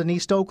and killed in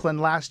East Oakland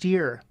last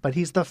year, but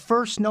he's the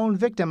first known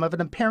victim of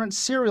an apparent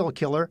serial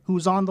killer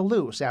who's on the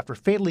loose after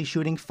fatally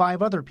shooting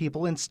 5 other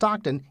people in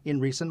Stockton in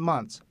recent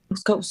months.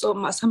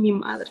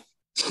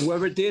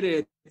 Whoever did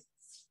it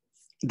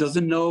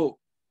doesn't know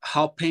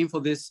how painful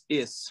this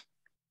is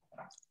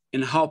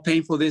and how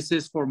painful this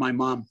is for my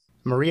mom.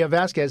 Maria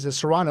Vasquez is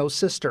Serrano's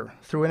sister.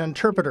 Through an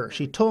interpreter,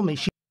 she told me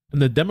she...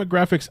 And the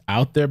demographics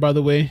out there, by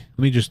the way,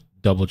 let me just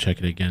double check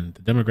it again.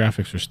 The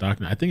demographics for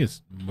Stockton, I think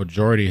it's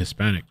majority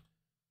Hispanic.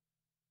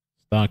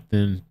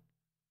 Stockton,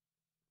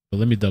 but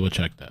let me double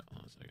check that.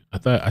 Hold on a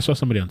second. I saw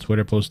somebody on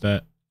Twitter post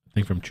that, I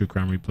think from True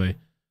Crime Replay.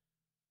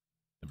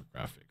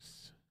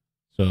 Demographics.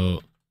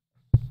 So,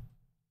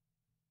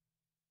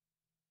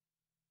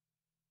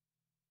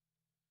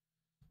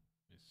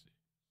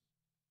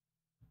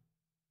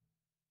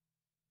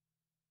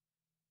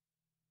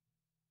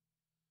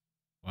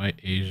 white,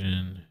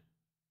 Asian.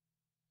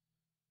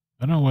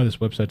 I don't know why this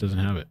website doesn't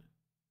have it.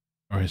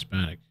 Or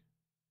Hispanic.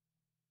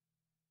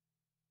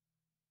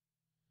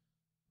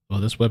 Well,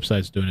 this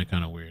website's doing it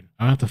kind of weird.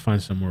 I'll have to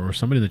find somewhere, or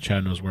somebody in the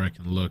chat knows where I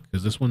can look,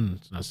 because this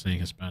one's not saying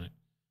Hispanic.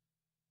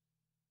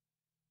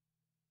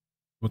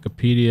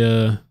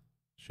 Wikipedia.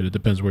 Shit, it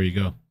depends where you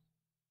go.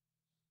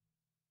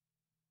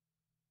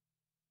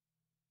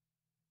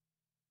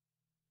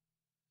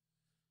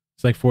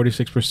 It's like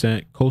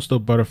 46%. Coastal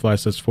Butterfly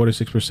says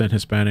 46%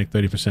 Hispanic,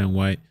 30%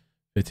 white,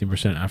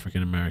 15%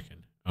 African American.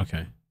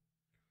 Okay.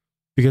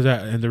 Because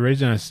and the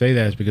reason I say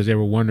that is because they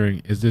were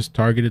wondering, is this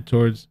targeted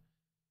towards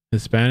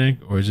Hispanic,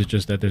 or is it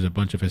just that there's a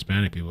bunch of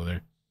Hispanic people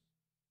there?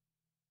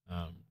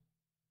 I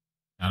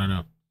don't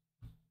know.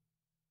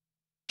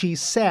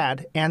 She's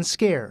sad and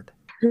scared.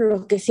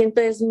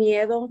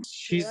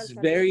 She's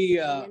very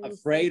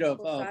afraid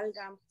of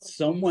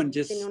someone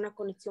just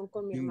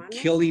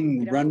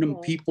killing random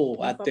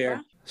people out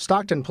there.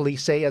 Stockton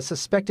police say a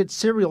suspected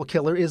serial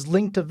killer is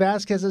linked to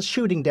Vasquez's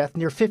shooting death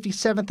near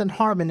 57th and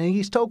Harmon in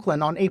East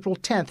Oakland on April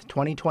 10,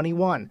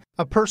 2021.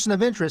 A person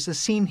of interest is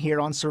seen here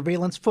on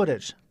surveillance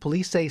footage.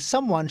 Police say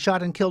someone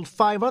shot and killed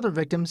 5 other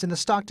victims in the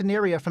Stockton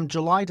area from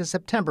July to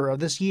September of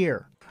this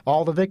year.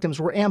 All the victims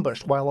were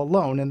ambushed while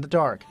alone in the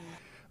dark.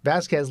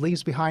 Vasquez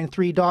leaves behind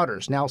 3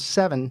 daughters, now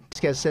 7.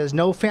 Vasquez says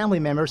no family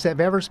members have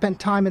ever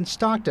spent time in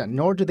Stockton,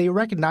 nor do they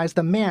recognize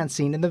the man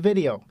seen in the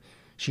video.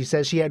 She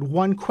says she had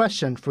one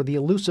question for the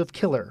elusive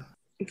killer.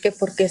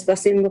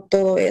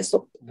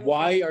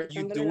 Why are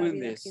you doing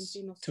this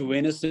to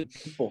innocent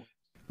people?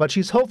 But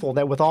she's hopeful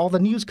that with all the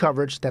news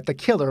coverage that the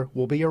killer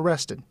will be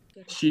arrested.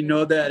 She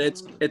knows that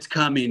it's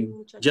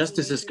coming.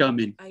 Justice is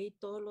coming.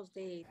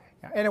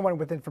 Anyone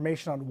with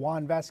information on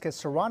Juan Vasquez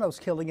Serrano's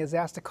killing is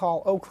asked to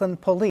call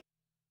Oakland police.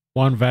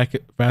 Juan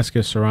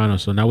Vasquez Serrano.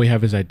 So now we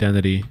have his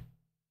identity.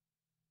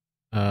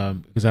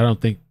 Because I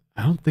don't think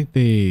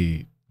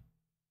they.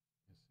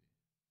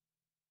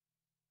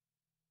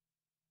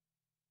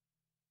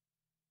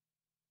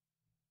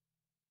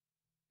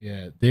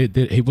 Yeah,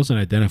 he wasn't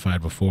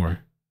identified before.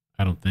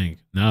 I don't think.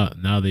 Now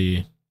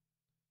the.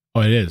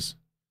 Oh, it is.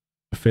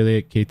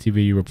 affiliate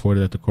KTVU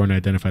reported that the coroner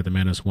identified the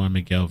man as Juan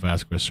Miguel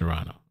Vasquez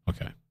Serrano.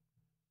 Okay.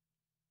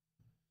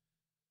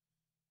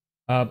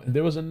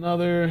 There was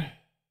another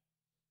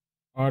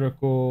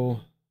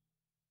article.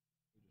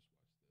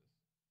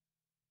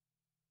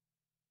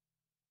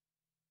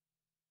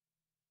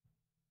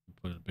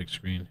 Put it on the big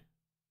screen.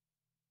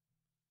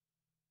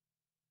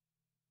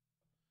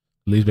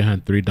 Leaves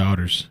behind 3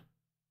 daughters.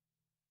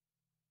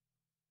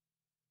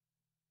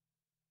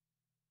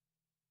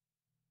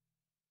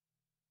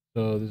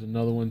 So there's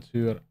another one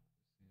too.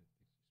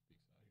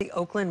 The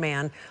Oakland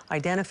man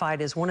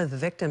identified as one of the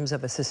victims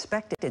of a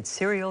suspected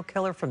serial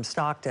killer from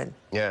Stockton.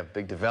 Yeah,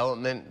 big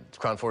development.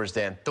 Crown 4's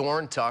Dan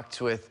Thorne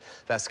talked with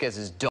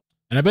Vasquez's daughter.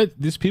 And I bet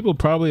these people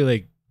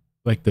probably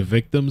like the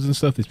victims and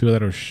stuff, these people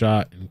that are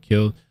shot and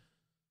killed,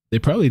 they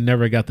probably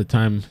never got the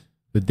time,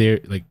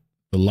 the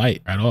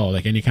light at all,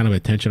 like any kind of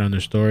attention on their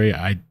story.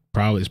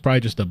 It's probably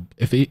just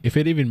if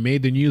it even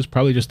made the news,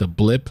 probably just a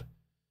blip,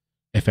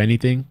 if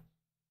anything.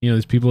 You know,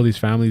 these people, these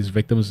families,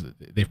 victims,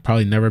 they've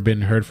probably never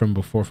been heard from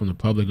before from the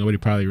public. Nobody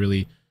probably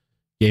really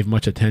gave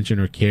much attention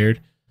or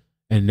cared.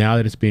 And now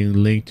that it's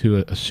being linked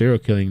to a serial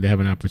killing, they have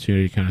an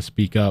opportunity to kind of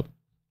speak up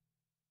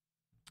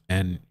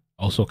and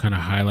also kind of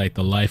highlight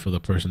the life of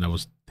the person that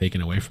was taken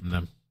away from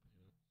them.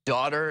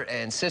 Daughter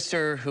and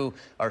sister who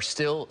are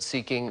still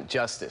seeking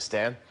justice.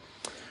 Dan?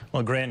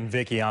 Well, Grant and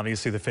Vicky,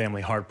 obviously the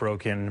family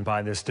heartbroken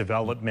by this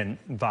development.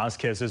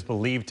 Vasquez is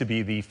believed to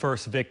be the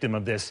first victim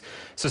of this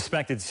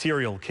suspected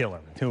serial killer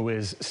who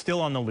is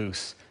still on the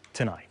loose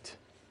tonight.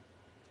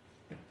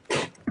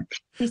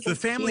 The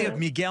family of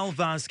Miguel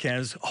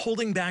Vasquez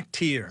holding back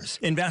tears.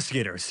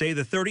 Investigators say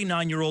the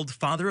 39-year-old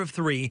father of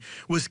 3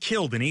 was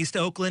killed in East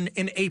Oakland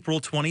in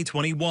April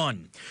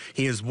 2021.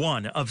 He is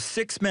one of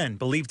 6 men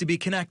believed to be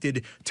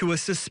connected to a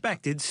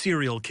suspected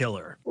serial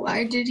killer.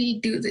 Why did he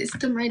do this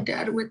to my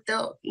dad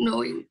without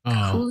knowing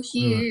who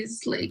he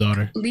is,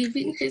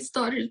 leaving his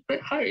daughters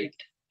behind?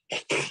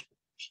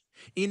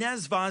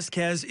 Inez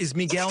Vasquez is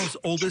Miguel's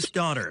oldest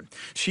daughter.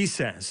 She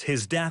says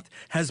his death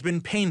has been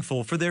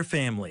painful for their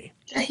family.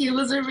 He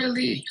was a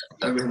really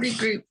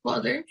great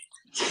father.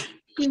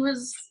 He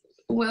was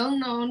well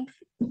known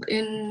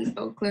in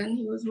Oakland.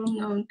 He was well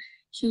known.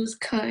 He was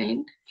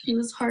kind. He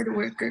was a hard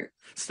worker.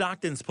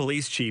 Stockton's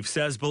police chief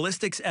says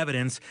ballistics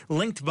evidence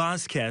linked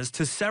Vasquez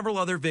to several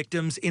other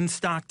victims in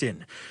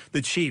Stockton.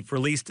 The chief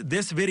released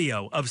this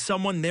video of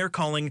someone they're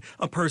calling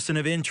a person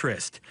of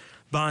interest.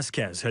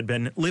 Vasquez had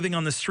been living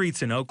on the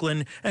streets in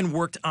Oakland and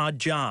worked odd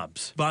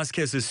jobs.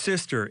 Vasquez's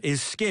sister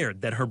is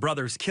scared that her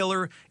brother's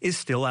killer is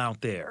still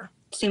out there.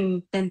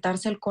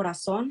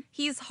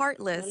 He's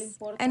heartless,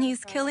 and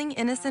he's killing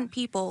innocent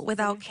people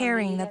without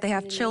caring that they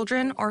have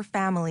children or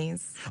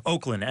families.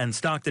 Oakland and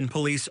Stockton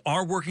police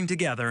are working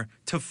together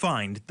to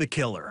find the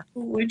killer.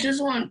 We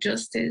just want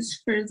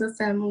justice for the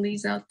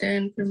families out there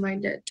and for my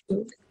dad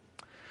too.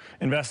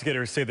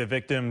 Investigators say the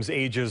victims'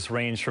 ages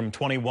range from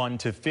 21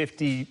 to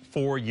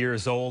 54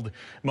 years old.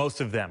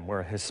 Most of them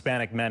were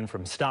Hispanic men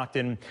from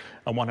Stockton.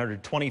 A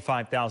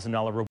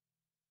 $125,000 reward.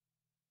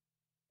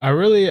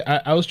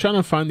 I was trying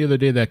to find the other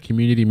day that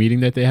community meeting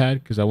that they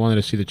had because I wanted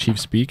to see the chief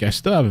speak. I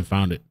still haven't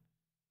found it.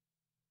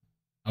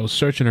 I was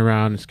searching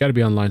around. It's got to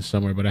be online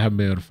somewhere, but I haven't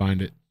been able to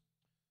find it.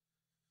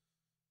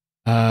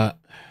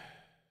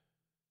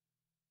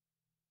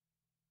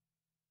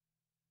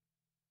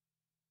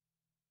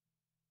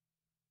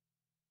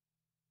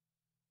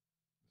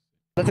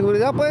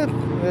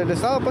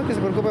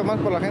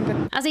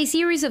 As a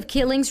series of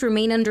killings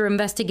remain under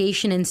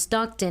investigation in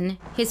Stockton,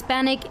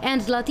 Hispanic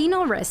and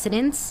Latino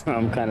residents,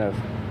 I'm kind of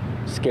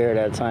scared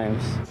at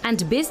times,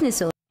 and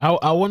business owners.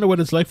 I wonder what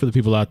it's like for the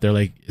people out there.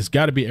 Like, it's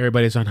got to be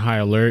everybody's on high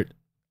alert.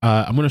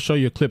 I'm going to show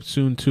you a clip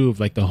soon, too, of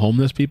like the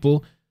homeless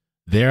people.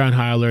 They're on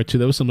high alert, too.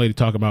 There was some lady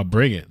talking about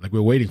bring it. Like,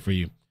 we're waiting for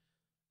you.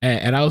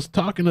 And I was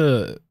talking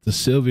to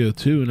Silvio,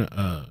 too. And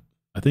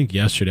I think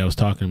yesterday I was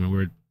talking to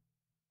him.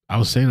 I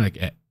was saying, like,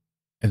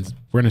 and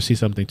we're going to see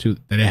something, too,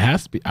 that it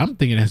has to be. I'm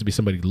thinking it has to be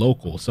somebody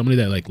local, somebody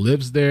that like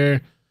lives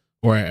there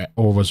or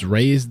was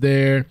raised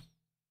there.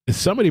 It's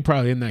somebody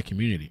probably in that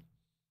community.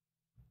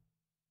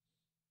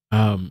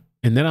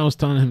 And then I was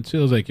telling him too,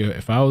 I was like,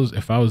 if I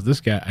was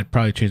this guy, I'd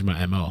probably change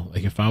my MO.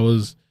 Like if I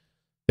was,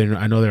 then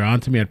I know they're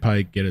onto me, I'd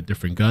probably get a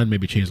different gun,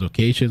 maybe change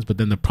locations. But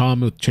then the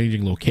problem with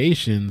changing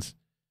locations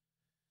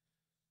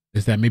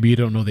is that maybe you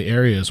don't know the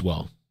area as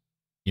well.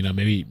 You know,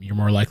 maybe you're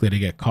more likely to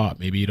get caught.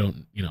 Maybe you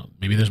don't, you know,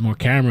 maybe there's more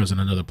cameras in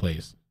another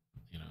place.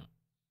 You know,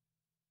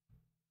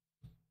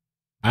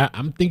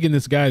 I'm thinking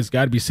this guy's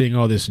got to be seeing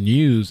all this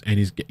news, and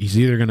he's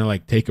either gonna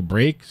like take a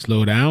break,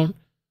 slow down,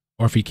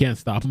 or if he can't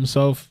stop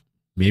himself,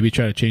 maybe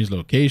try to change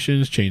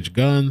locations, change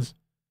guns.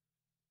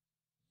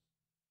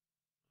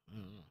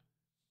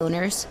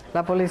 owners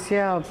La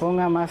policía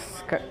ponga más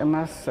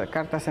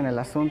cartas en el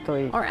asunto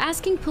y are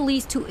asking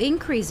police to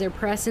increase their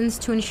presence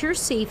to ensure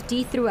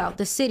safety throughout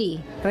the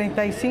city.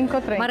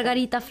 35-30.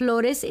 Margarita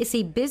Flores is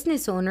a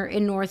business owner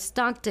in North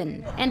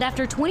Stockton, and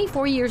after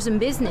 24 years in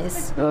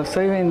business, Lo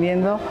estoy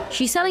vendiendo.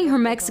 she's selling her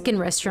Mexican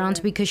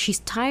restaurant because she's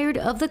tired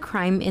of the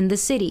crime in the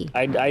city.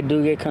 I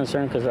do get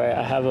concerned because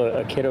I have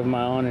a kid of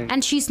my own.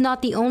 And she's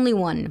not the only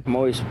one. I'm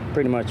always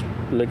pretty much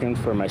looking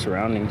for my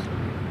surroundings.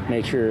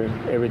 Make sure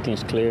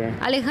everything's clear.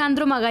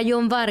 Alejandro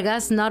Magallon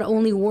Vargas not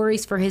only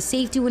worries for his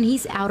safety when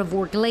he's out of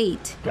work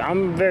late.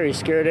 I'm very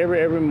scared.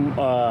 Every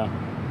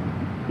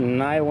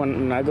night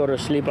when I go to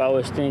sleep, I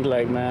always think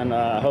like, man,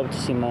 I hope to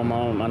see my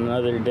mom on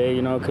another day,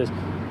 you know, because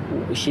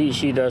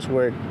she does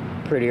work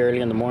pretty early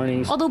in the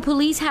mornings. Although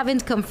police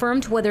haven't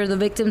confirmed whether the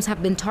victims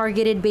have been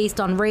targeted based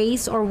on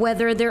race or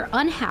whether they're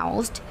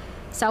unhoused,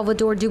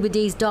 Salvador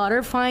Dubeday's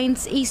daughter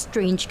finds a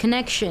strange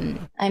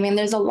connection. I mean,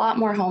 there's a lot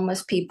more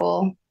homeless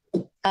people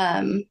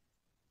that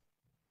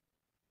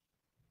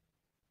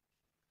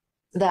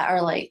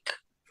are like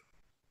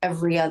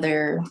every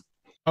other.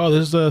 Oh,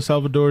 this is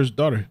Salvador's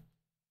daughter.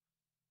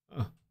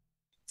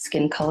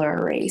 Skin color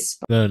or race.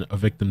 Then a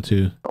victim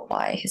too.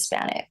 Why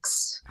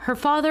Hispanics? Her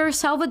father,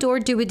 Salvador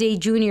Dubeday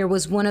Jr.,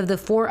 was one of the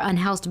 4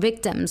 unhoused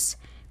victims,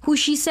 who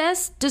she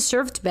says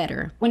deserved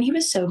better. When he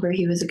was sober,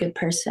 he was a good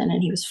person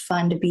and he was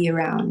fun to be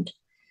around.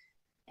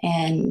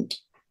 And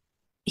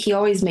he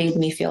always made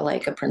me feel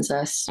like a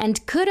princess.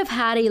 And could have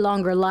had a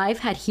longer life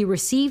had he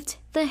received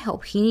the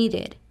help he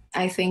needed.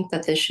 I think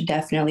that this should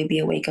definitely be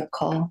a wake-up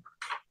call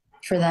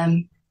for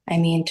them. I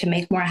mean, to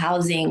make more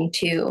housing,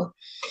 to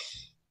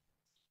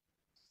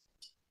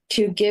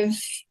give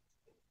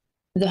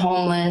the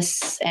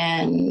homeless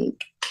and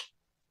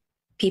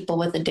people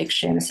with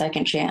addiction a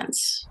second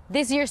chance.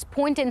 This year's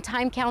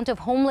point-in-time count of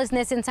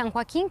homelessness in San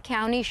Joaquin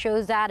County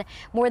shows that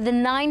more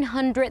than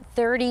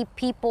 930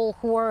 people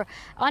who are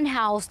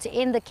unhoused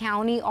in the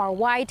county are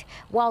white,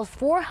 while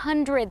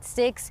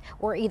 406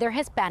 were either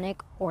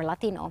Hispanic or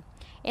Latino.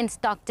 In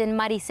Stockton,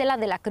 Marisela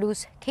de la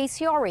Cruz,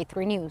 KCRA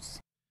 3 News.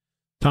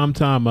 Tom,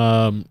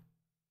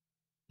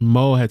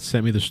 Mo had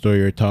sent me the story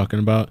you're talking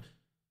about.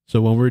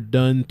 So when we're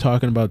done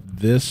talking about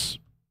this,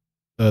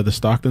 the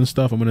Stockton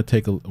stuff, I'm gonna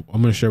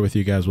share with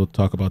you guys. We'll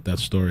talk about that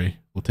story.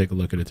 We'll take a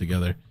look at it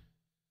together.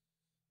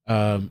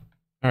 All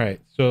right.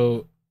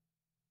 So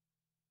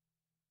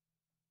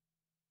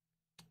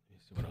let me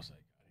see what else I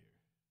got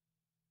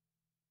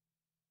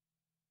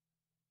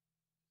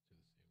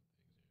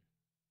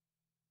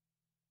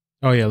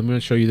here. Oh yeah, let me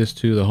show you this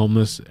too. The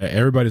homeless.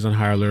 Everybody's on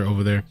high alert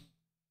over there.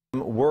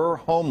 Were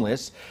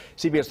homeless.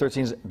 CBS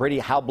 13's Brady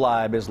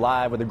Halbleib is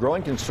live with a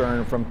growing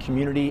concern from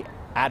community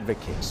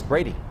advocates.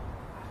 Brady.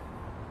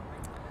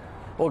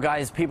 Well,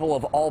 guys, people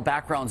of all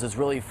backgrounds is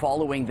really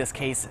following this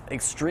case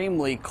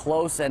extremely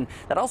close, and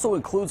that also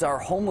includes our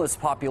homeless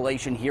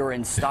population here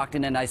in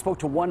Stockton. And I spoke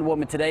to one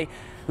woman today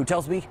who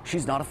tells me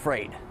she's not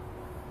afraid.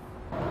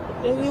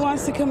 If he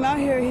wants to come out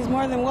here, he's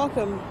more than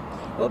welcome.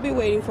 We'll be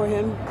waiting for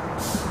him.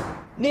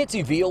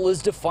 Nancy Veal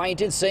is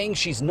defiant in saying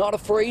she's not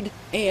afraid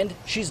and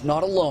she's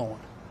not alone.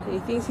 He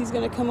thinks he's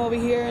going to come over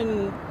here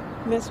and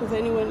mess with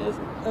anyone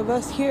of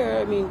us here.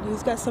 I mean,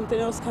 he's got something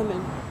else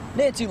coming.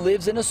 Nancy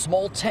lives in a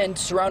small tent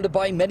surrounded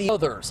by many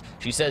others.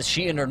 She says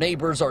she and her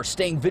neighbors are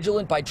staying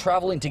vigilant by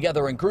traveling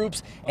together in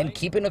groups and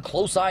keeping a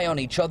close eye on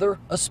each other,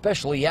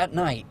 especially at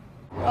night.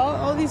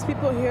 All these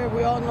people here,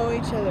 we all know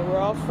each other. We're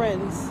all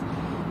friends.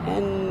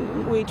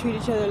 And we treat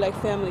each other like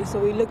family, so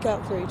we look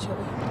out for each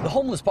other. The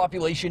homeless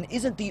population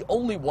isn't the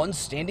only one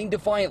standing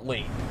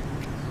defiantly.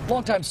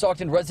 Longtime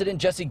Stockton resident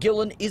Jesse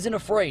Gillen isn't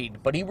afraid,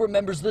 but he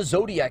remembers the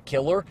Zodiac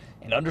killer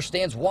and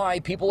understands why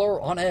people are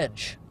on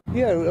edge.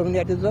 Yeah, we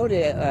had the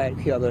Zodiac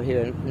killer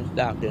here in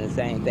Stockton. The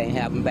same thing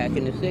happened back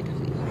in the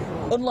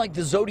 60s. Unlike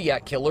the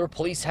Zodiac killer,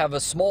 police have a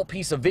small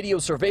piece of video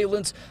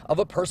surveillance of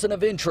a person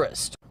of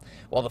interest.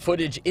 While the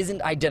footage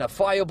isn't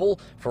identifiable,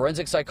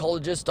 forensic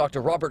psychologist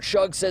Dr. Robert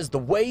Shug says the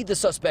way the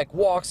suspect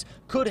walks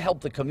could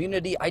help the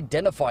community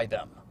identify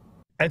them.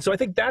 And so I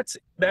think that's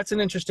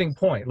an interesting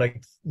point.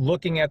 Like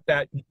looking at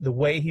that, the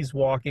way he's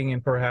walking,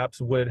 and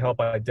perhaps would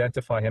help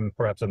identify him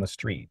perhaps on the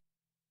street.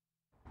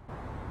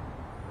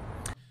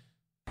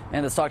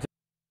 And the Stockton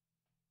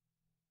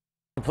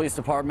Police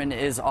Department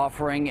is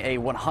offering a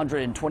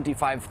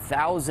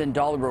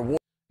 $125,000 reward.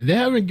 They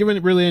haven't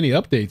given really any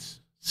updates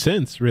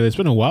since, really. It's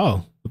been a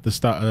while with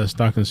the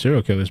Stockton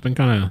serial killer. It's been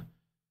kind of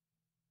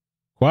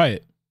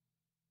quiet.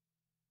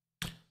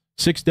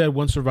 6 dead,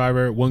 1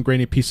 survivor, 1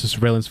 grainy piece of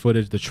surveillance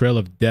footage. The trail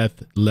of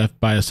death left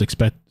by a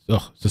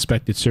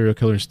suspected serial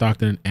killer in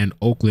Stockton and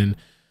Oakland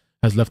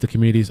has left the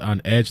communities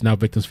on edge. Now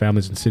victims'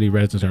 families and city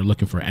residents are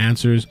looking for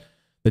answers.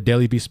 The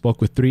Daily Beast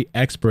spoke with 3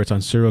 experts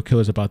on serial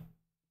killers about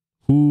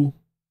who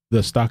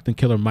the Stockton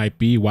killer might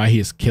be, why he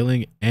is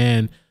killing,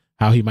 and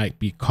how he might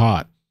be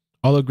caught.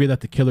 All agree that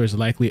the killer is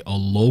likely a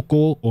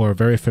local or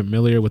very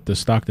familiar with the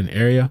Stockton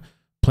area,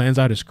 plans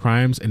out his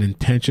crimes, and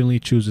intentionally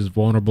chooses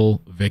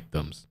vulnerable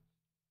victims.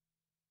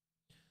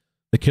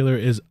 The killer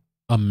is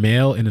a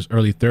male in his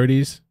early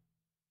 30s.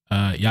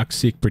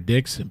 iCkEdMeL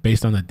predicts,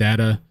 based on the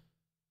data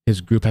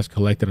his group has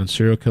collected on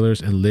serial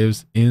killers, and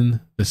lives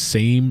in the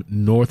same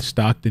North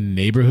Stockton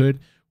neighborhood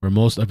where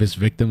most of his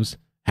victims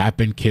have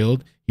been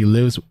killed. He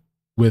lives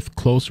with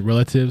close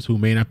relatives who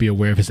may not be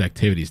aware of his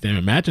activities. Damn,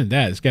 imagine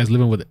that. This guy's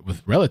living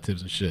with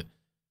relatives and shit.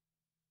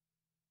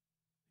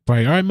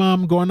 Probably, all right,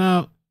 mom, I'm going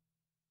out.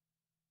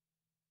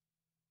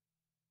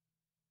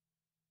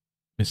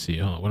 Let's see.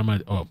 Hold on. What am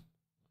I? Oh.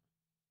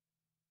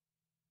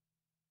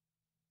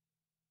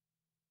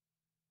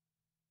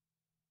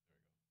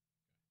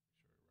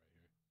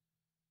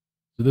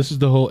 So this is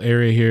the whole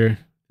area here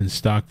in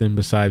Stockton.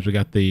 Besides, we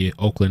got the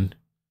Oakland.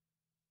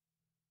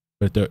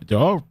 But they're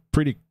all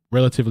pretty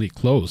relatively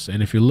close.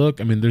 And if you look,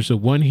 I mean, there's a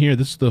one here.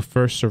 This is the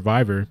first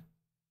survivor.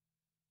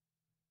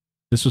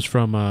 This was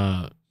from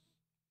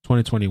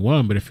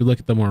 2021. But if you look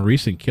at the more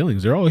recent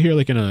killings, they're all here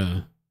like in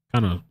a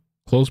kind of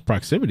close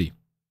proximity.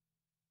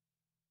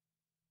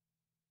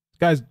 This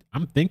guy's,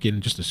 I'm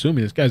thinking, just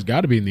assuming this guy's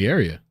got to be in the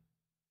area.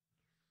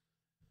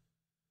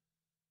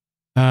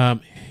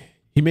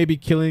 He may be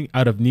killing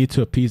out of need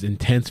to appease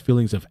intense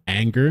feelings of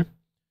anger.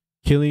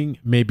 Killing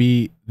may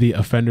be the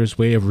offender's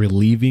way of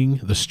relieving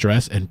the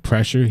stress and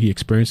pressure he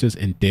experiences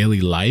in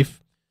daily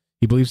life.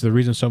 He believes the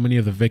reason so many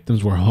of the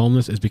victims were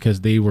homeless is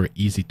because they were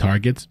easy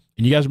targets.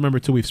 And you guys remember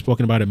too, we've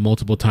spoken about it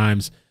multiple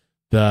times.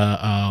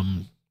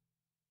 The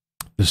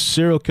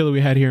serial killer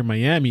we had here in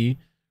Miami,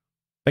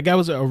 that guy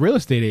was a real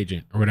estate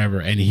agent or whatever,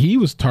 and he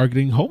was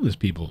targeting homeless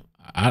people.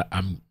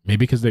 I'm maybe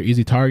because they're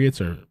easy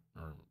targets, or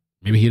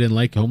maybe he didn't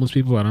like homeless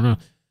people. I don't know.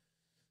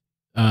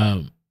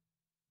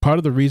 Part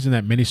of the reason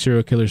that many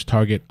serial killers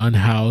target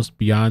unhoused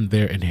beyond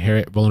their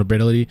inherent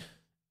vulnerability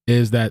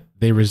is that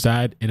they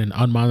reside in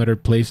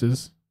unmonitored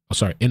places,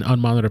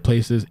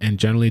 and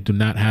generally do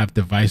not have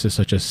devices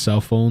such as cell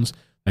phones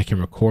that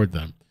can record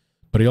them.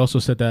 But he also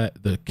said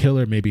that the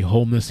killer may be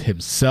homeless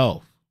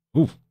himself.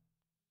 Ooh,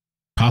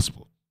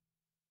 possible.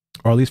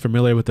 Or at least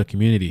familiar with the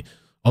community.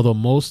 Although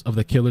most of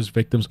the killer's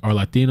victims are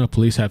Latino,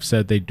 police have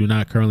said they do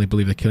not currently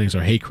believe the killings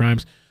are hate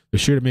crimes. The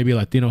shooter may be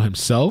Latino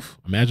himself.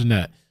 Imagine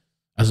that.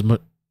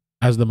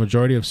 As the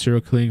majority of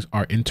serial killings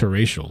are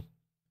interracial.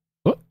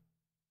 Oh.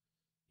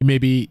 He may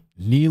be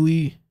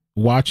nearly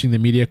watching the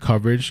media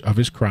coverage of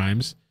his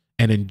crimes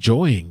and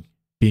enjoying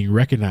being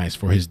recognized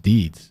for his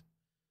deeds.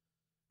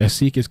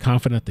 iCkEdMeL is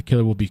confident the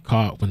killer will be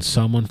caught when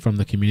someone from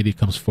the community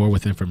comes forward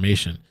with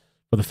information.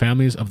 For the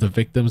families of the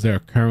victims, there are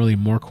currently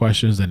more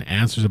questions than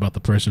answers about the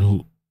person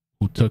who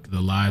took the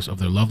lives of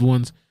their loved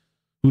ones.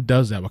 Who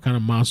does that? What kind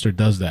of monster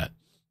does that?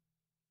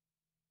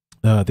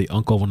 The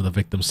uncle of one of the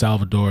victims,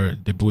 Salvador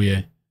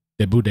Debude,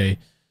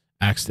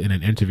 asked in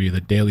an interview the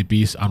Daily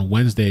Beast on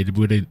Wednesday.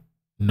 Debude,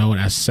 known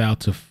as Sal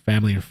to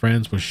family and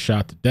friends, was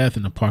shot to death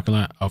in the parking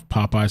lot of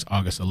Popeyes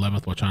August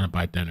 11th while trying to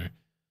buy dinner.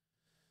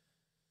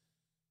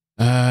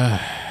 And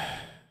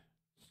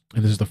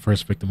this is the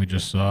first victim we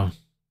just saw.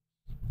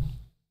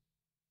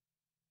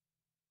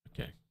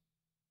 Okay.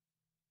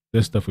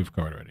 This stuff we've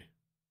covered already.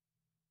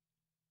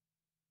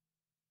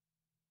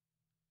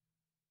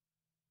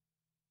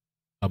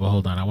 Oh, but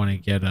hold on. I want to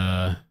get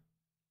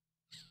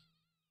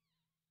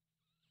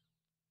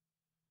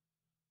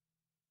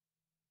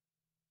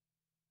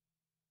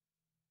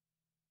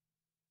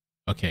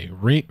Okay,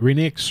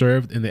 Renick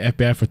served in the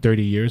FBI for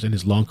 30 years. In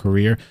his long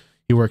career,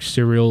 he worked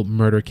serial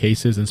murder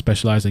cases and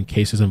specialized in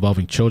cases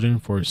involving children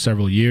for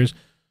several years.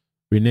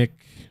 Renick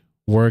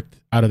worked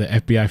out of the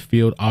FBI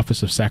field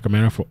office of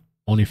Sacramento for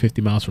only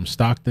 50 miles from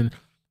Stockton.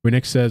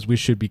 Renick says we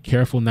should be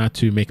careful not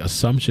to make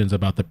assumptions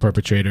about the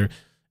perpetrator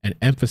and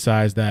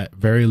emphasize that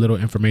very little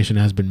information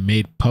has been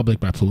made public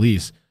by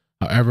police.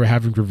 However,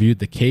 having reviewed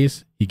the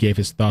case, he gave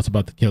his thoughts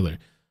about the killer.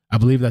 I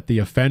believe that the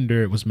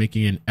offender was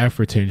making an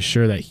effort to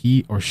ensure that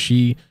he or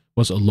she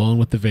was alone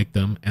with the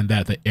victim and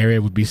that the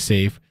area would be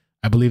safe.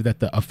 I believe that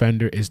the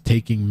offender is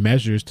taking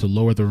measures to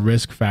lower the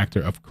risk factor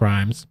of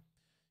crimes.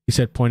 He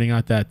said, pointing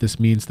out that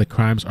this means the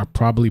crimes are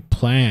probably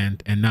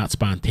planned and not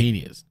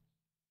spontaneous.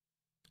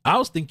 I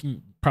was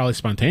thinking probably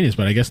spontaneous,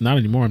 but I guess not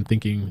anymore. I'm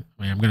thinking,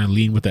 I'm going to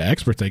lean with the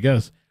experts, I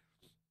guess.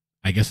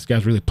 I guess this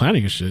guy's really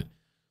planning his shit.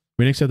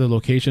 Renick said the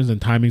locations and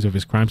timings of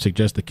his crime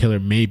suggest the killer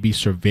may be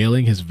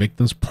surveilling his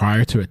victims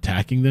prior to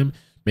attacking them,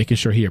 making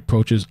sure he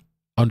approaches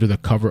under the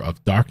cover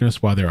of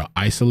darkness while they are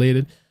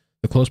isolated.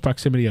 The close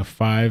proximity of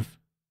five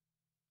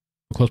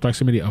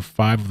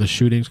of the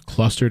shootings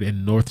clustered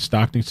in North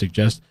Stockton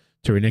suggests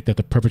to Renick that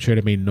the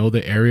perpetrator may know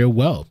the area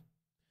well.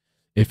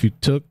 If you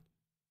took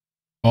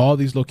all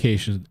these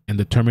locations and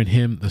determined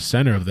him the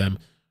center of them,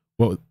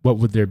 what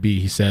would there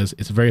be? He says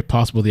it's very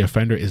possible the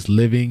offender is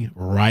living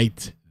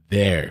right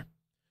there.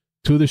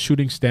 Two of the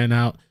shootings stand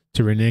out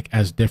to Renick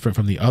as different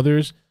from the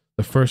others.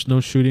 The first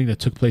known shooting that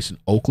took place in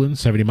Oakland,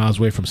 70 miles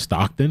away from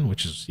Stockton,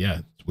 which is, yeah,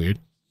 it's weird.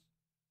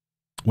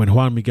 When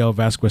Juan Miguel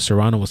Vasquez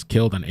Serrano was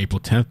killed on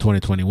April 10th,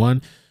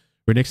 2021,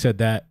 Renick said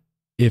that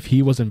if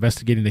he was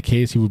investigating the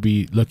case, he would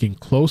be looking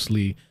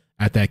closely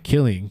at that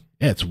killing.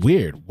 Yeah, it's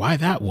weird. Why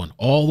that one?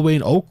 All the way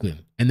in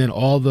Oakland. And then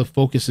all the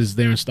focus is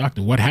there in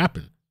Stockton. What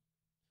happened?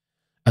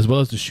 As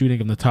well as the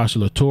shooting of Natasha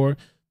Latour,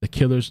 the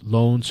killer's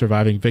lone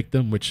surviving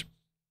victim, which,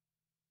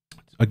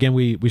 again,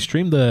 we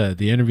streamed the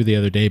interview the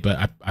other day,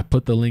 but I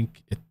put the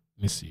link. Let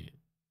me see.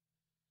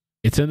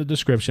 It's in the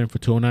description for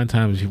 209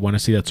 Times if you want to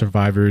see that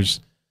survivor's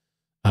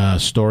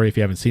story. If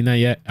you haven't seen that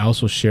yet, I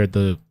also shared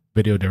the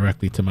video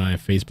directly to my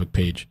Facebook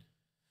page.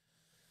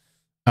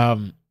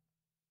 The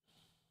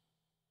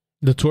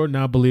tour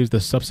now believes the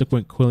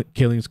subsequent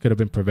killings could have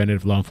been prevented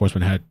if law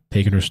enforcement had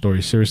taken her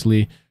story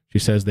seriously. She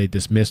says they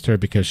dismissed her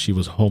because she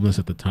was homeless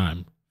at the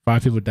time.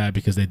 5 people died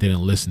because they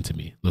didn't listen to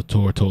me,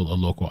 Latour told a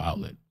local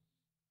outlet.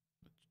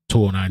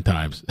 209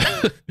 Times.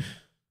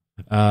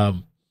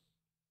 All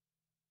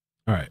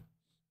right.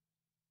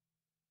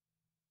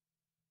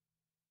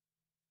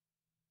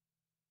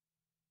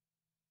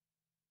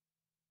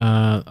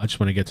 I just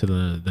want to get to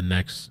the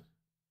next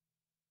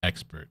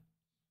expert.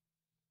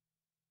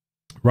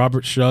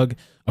 Robert Shug,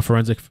 a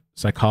forensic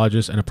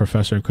psychologist and a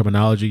professor in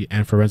criminology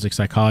and forensic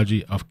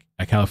psychology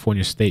at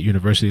California State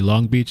University,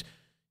 Long Beach,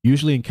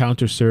 usually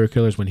encounters serial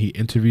killers when he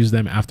interviews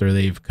them after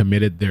they've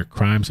committed their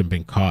crimes and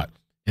been caught.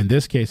 In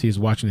this case, he's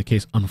watching the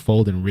case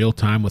unfold in real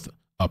time with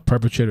a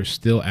perpetrator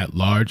still at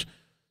large.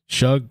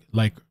 Shug,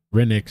 like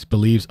Renix,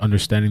 believes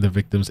understanding the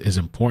victims is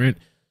important.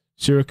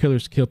 Serial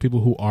killers kill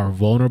people who are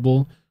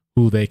vulnerable,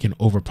 who they can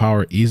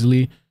overpower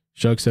easily.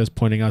 Shug says,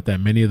 pointing out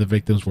that many of the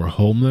victims were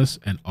homeless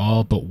and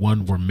all but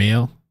one were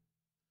male.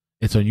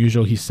 It's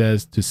unusual, he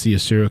says, to see a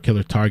serial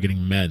killer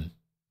targeting men.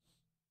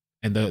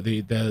 And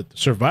the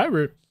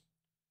survivor,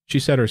 she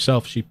said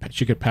herself she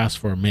could pass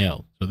for a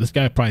male. So this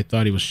guy probably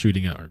thought he was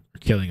shooting at or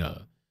killing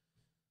a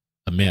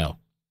male.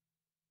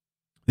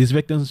 These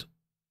victims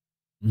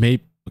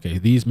may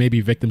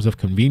be victims of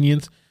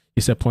convenience,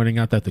 he said, pointing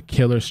out that the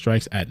killer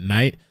strikes at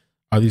night.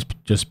 Are these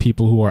just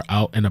people who are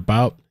out and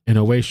about? In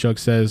a way, Shug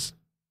says,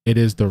 it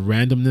is the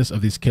randomness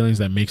of these killings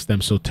that makes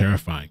them so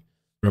terrifying.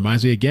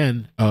 Reminds me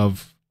again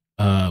of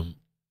what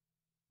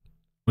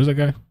is that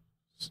guy?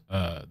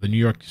 The New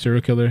York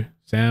serial killer,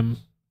 Sam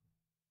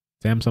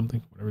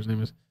something, whatever his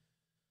name is.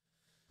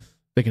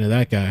 Thinking of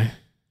that guy.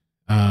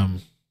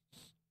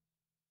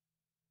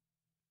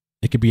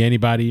 It could be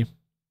anybody,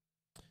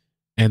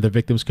 and the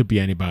victims could be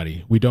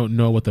anybody. We don't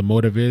know what the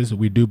motive is.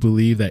 We do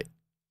believe that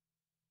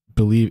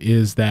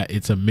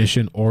it's a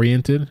mission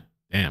oriented.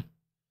 Damn.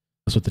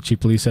 That's what the chief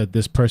police said.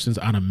 This person's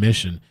on a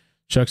mission.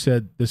 Chuck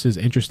said, this is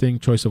interesting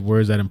choice of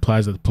words that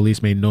implies that the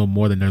police may know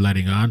more than they're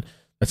letting on.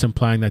 That's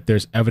implying that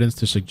there's evidence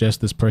to suggest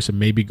this person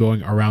may be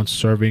going around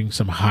serving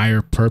some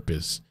higher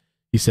purpose.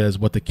 He says,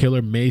 what the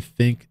killer may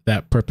think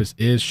that purpose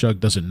is,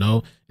 Shug doesn't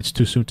know. It's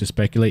too soon to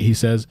speculate. He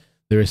says,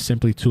 there is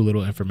simply too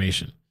little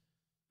information.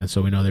 And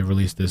so we know they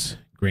released this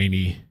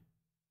grainy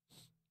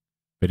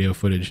video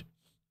footage.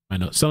 I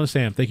know. Son of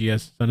Sam. Thank you,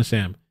 guys. Son of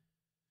Sam.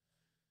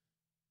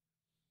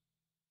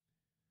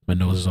 My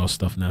nose is all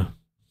stuffed now.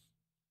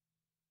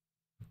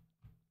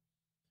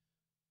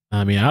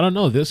 I mean, I don't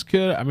know.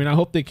 I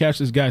hope they catch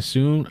this guy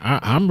soon.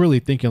 I'm really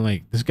thinking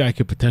like this guy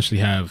could potentially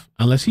have,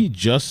 unless he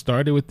just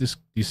started with these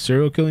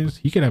serial killings,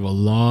 he could have a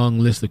long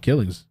list of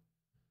killings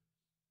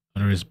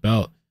under his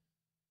belt.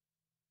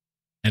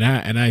 And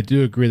I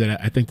do agree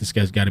that I think this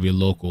guy's got to be a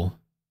local.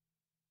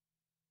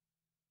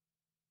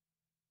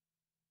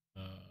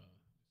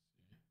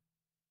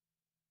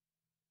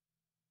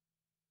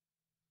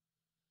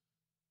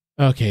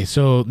 Okay,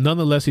 so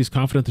nonetheless, he's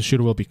confident the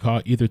shooter will be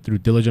caught either through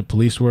diligent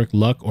police work,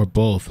 luck, or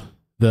both.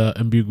 The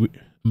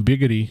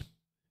ambiguity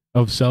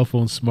of cell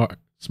phone smart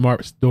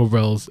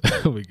doorbells,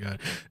 oh my god,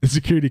 and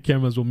security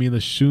cameras will mean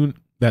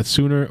that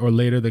sooner or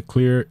later the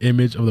clear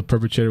image of the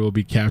perpetrator will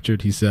be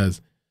captured, he says.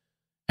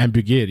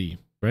 Ambiguity,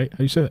 right? How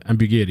do you say that?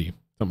 Ambiguity,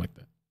 something like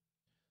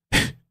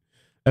that.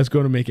 That's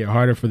going to make it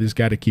harder for this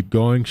guy to keep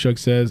going, Shug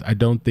says. I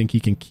don't think he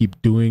can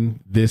keep doing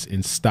this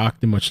in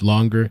Stockton much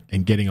longer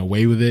and getting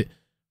away with it.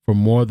 For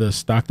more, the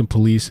Stockton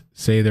police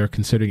say they're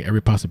considering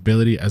every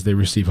possibility as they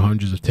receive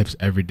hundreds of tips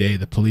every day.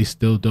 The police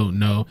still don't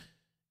know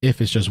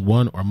if it's just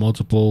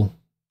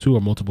two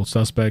or multiple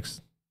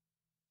suspects.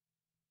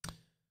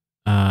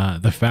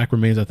 The fact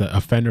remains that the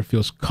offender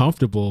feels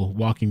comfortable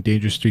walking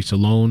dangerous streets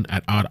alone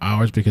at odd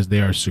hours because they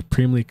are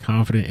supremely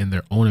confident in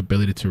their own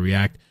ability to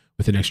react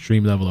with an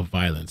extreme level of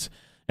violence.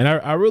 And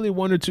I really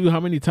wonder, too, how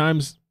many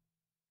times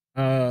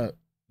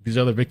these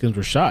other victims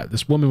were shot.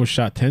 This woman was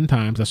shot 10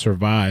 times that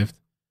survived.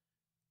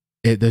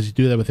 Does he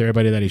do that with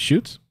everybody that he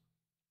shoots?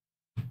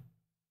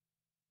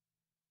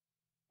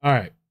 All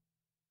right.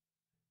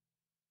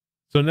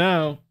 So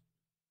now,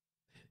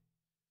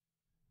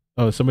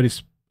 somebody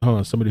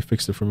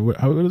fixed it for me.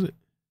 What is it?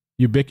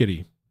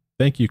 Ubiquity.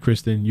 Thank you,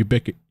 Kristen.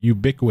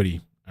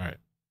 Ubiquity. All right.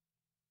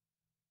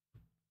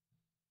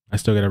 I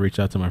still got to reach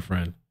out to my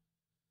friend.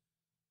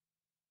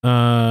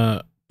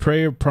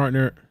 Prayer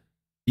partner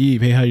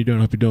Eve. Hey, how you doing?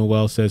 Hope you're doing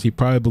well. Says he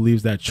probably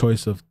believes that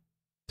choice of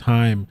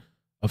time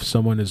of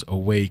someone is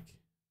awake,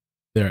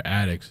 they're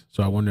addicts.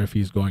 So I wonder if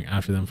he's going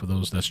after them for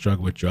those that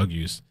struggle with drug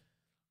use.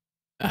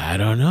 I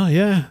don't know.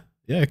 Yeah,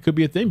 it could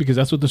be a thing because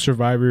that's what the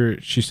survivor,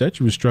 she said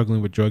she was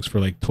struggling with drugs for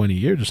like 20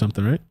 years or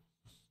something, right?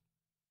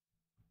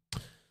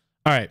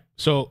 All right,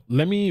 so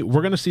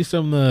we're gonna see these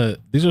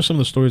are some of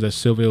the stories that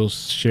Silvio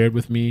shared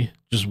with me,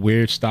 just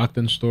weird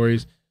Stockton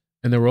stories,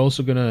 and then we're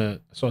also I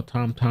saw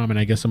Tom and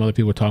I guess some other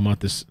people were talking about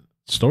this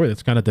story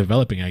that's kind of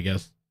developing, I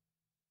guess.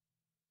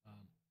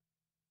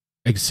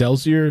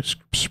 Excelsior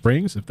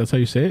Springs, if that's how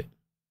you say it.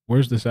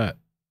 Where's this at?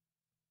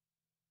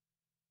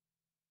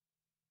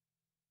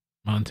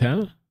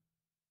 Montana?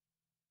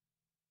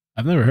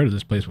 I've never heard of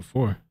this place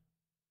before.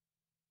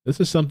 This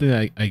is something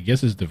that I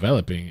guess is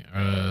developing.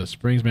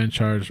 Springs man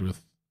charged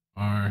with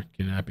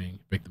kidnapping,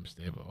 victim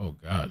stable. Oh,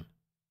 God.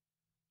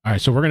 All right,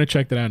 so we're going to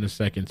check that out in a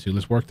second, too.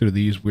 Let's work through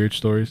these weird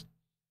stories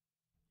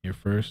here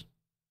first.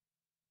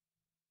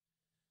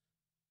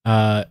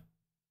 Oh,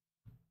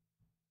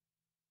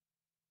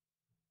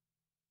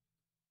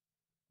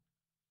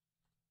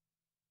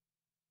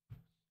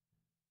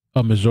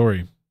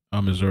 Missouri.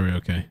 Oh, Missouri,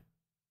 okay.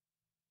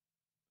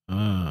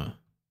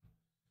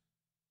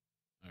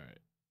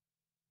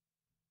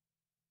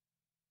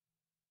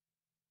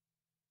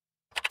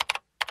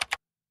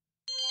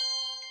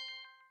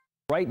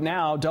 Right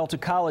now, Delta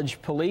College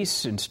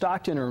police in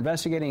Stockton are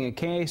investigating a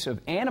case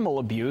of animal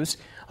abuse.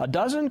 A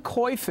dozen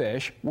koi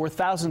fish, worth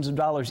thousands of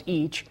dollars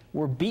each,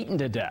 were beaten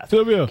to death.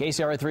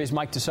 KCRA3's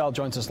Mike DeSalle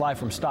joins us live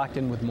from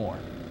Stockton with more.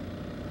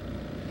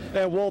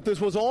 And Walt, this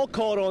was all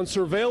caught on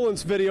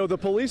surveillance video. The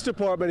police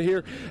department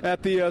here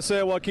at the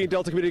San Joaquin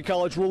Delta Community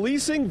College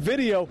releasing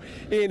video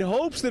in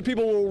hopes that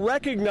people will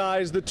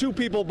recognize the two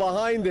people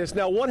behind this.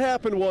 Now, what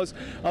happened was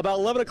about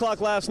 11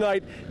 o'clock last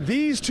night,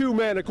 these two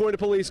men, according to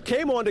police,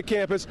 came onto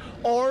campus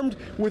armed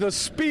with a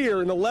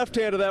spear in the left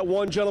hand of that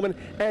one gentleman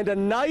and a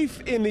knife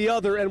in the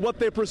other. And what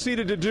they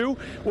proceeded to do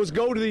was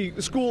go to the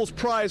school's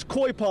prize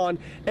koi pond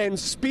and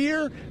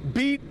spear,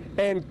 beat,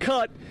 and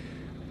cut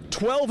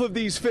 12 of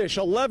these fish.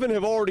 11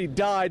 have already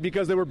died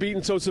because they were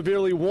beaten so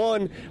severely.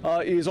 One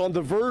is on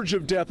the verge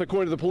of death,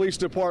 according to the police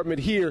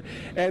department here.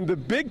 And the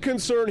big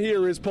concern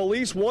here is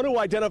police want to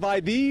identify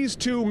these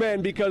two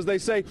men because they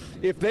say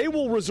if they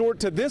will resort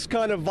to this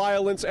kind of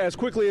violence as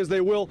quickly as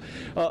they will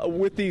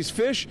with these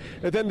fish,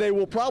 then they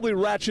will probably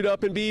ratchet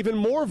up and be even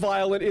more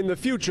violent in the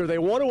future. They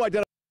want to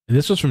identify. And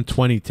this was from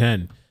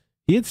 2010.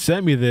 He had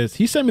sent me this.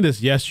 He sent me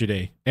this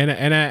yesterday, and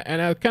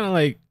I kind of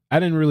like. I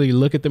didn't really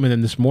look at them, and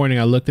then this morning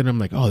I looked at them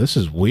like, oh, this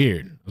is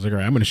weird. I was like, all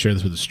right, I'm going to share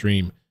this with the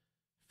stream.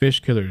 Fish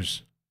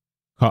killers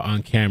caught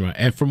on camera.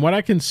 And from what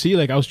I can see,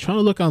 like I was trying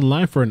to look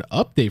online for an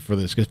update for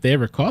this because if they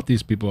ever caught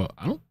these people,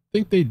 I don't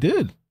think they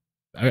did.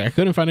 I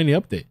couldn't find any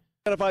update.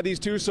 Identify these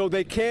two so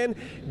they can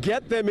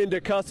get them into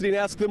custody and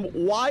ask them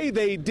why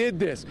they did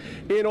this.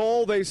 In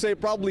all, they say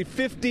probably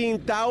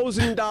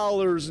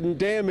 $15,000 in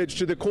damage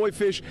to the koi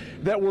fish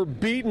that were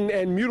beaten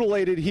and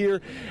mutilated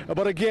here.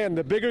 But again,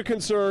 the bigger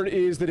concern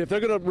is that if they're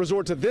going to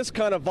resort to this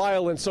kind of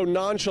violence so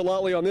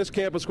nonchalantly on this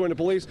campus, according to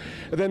police,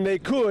 then they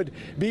could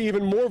be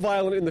even more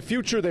violent in the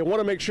future. They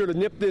want to make sure to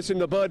nip this in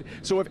the bud.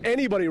 So if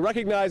anybody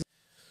recognizes.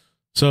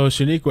 So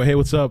Shaniqua, hey,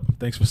 what's up?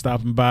 Thanks for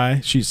stopping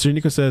by.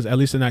 Shaniqua says, at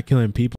least they're not killing people.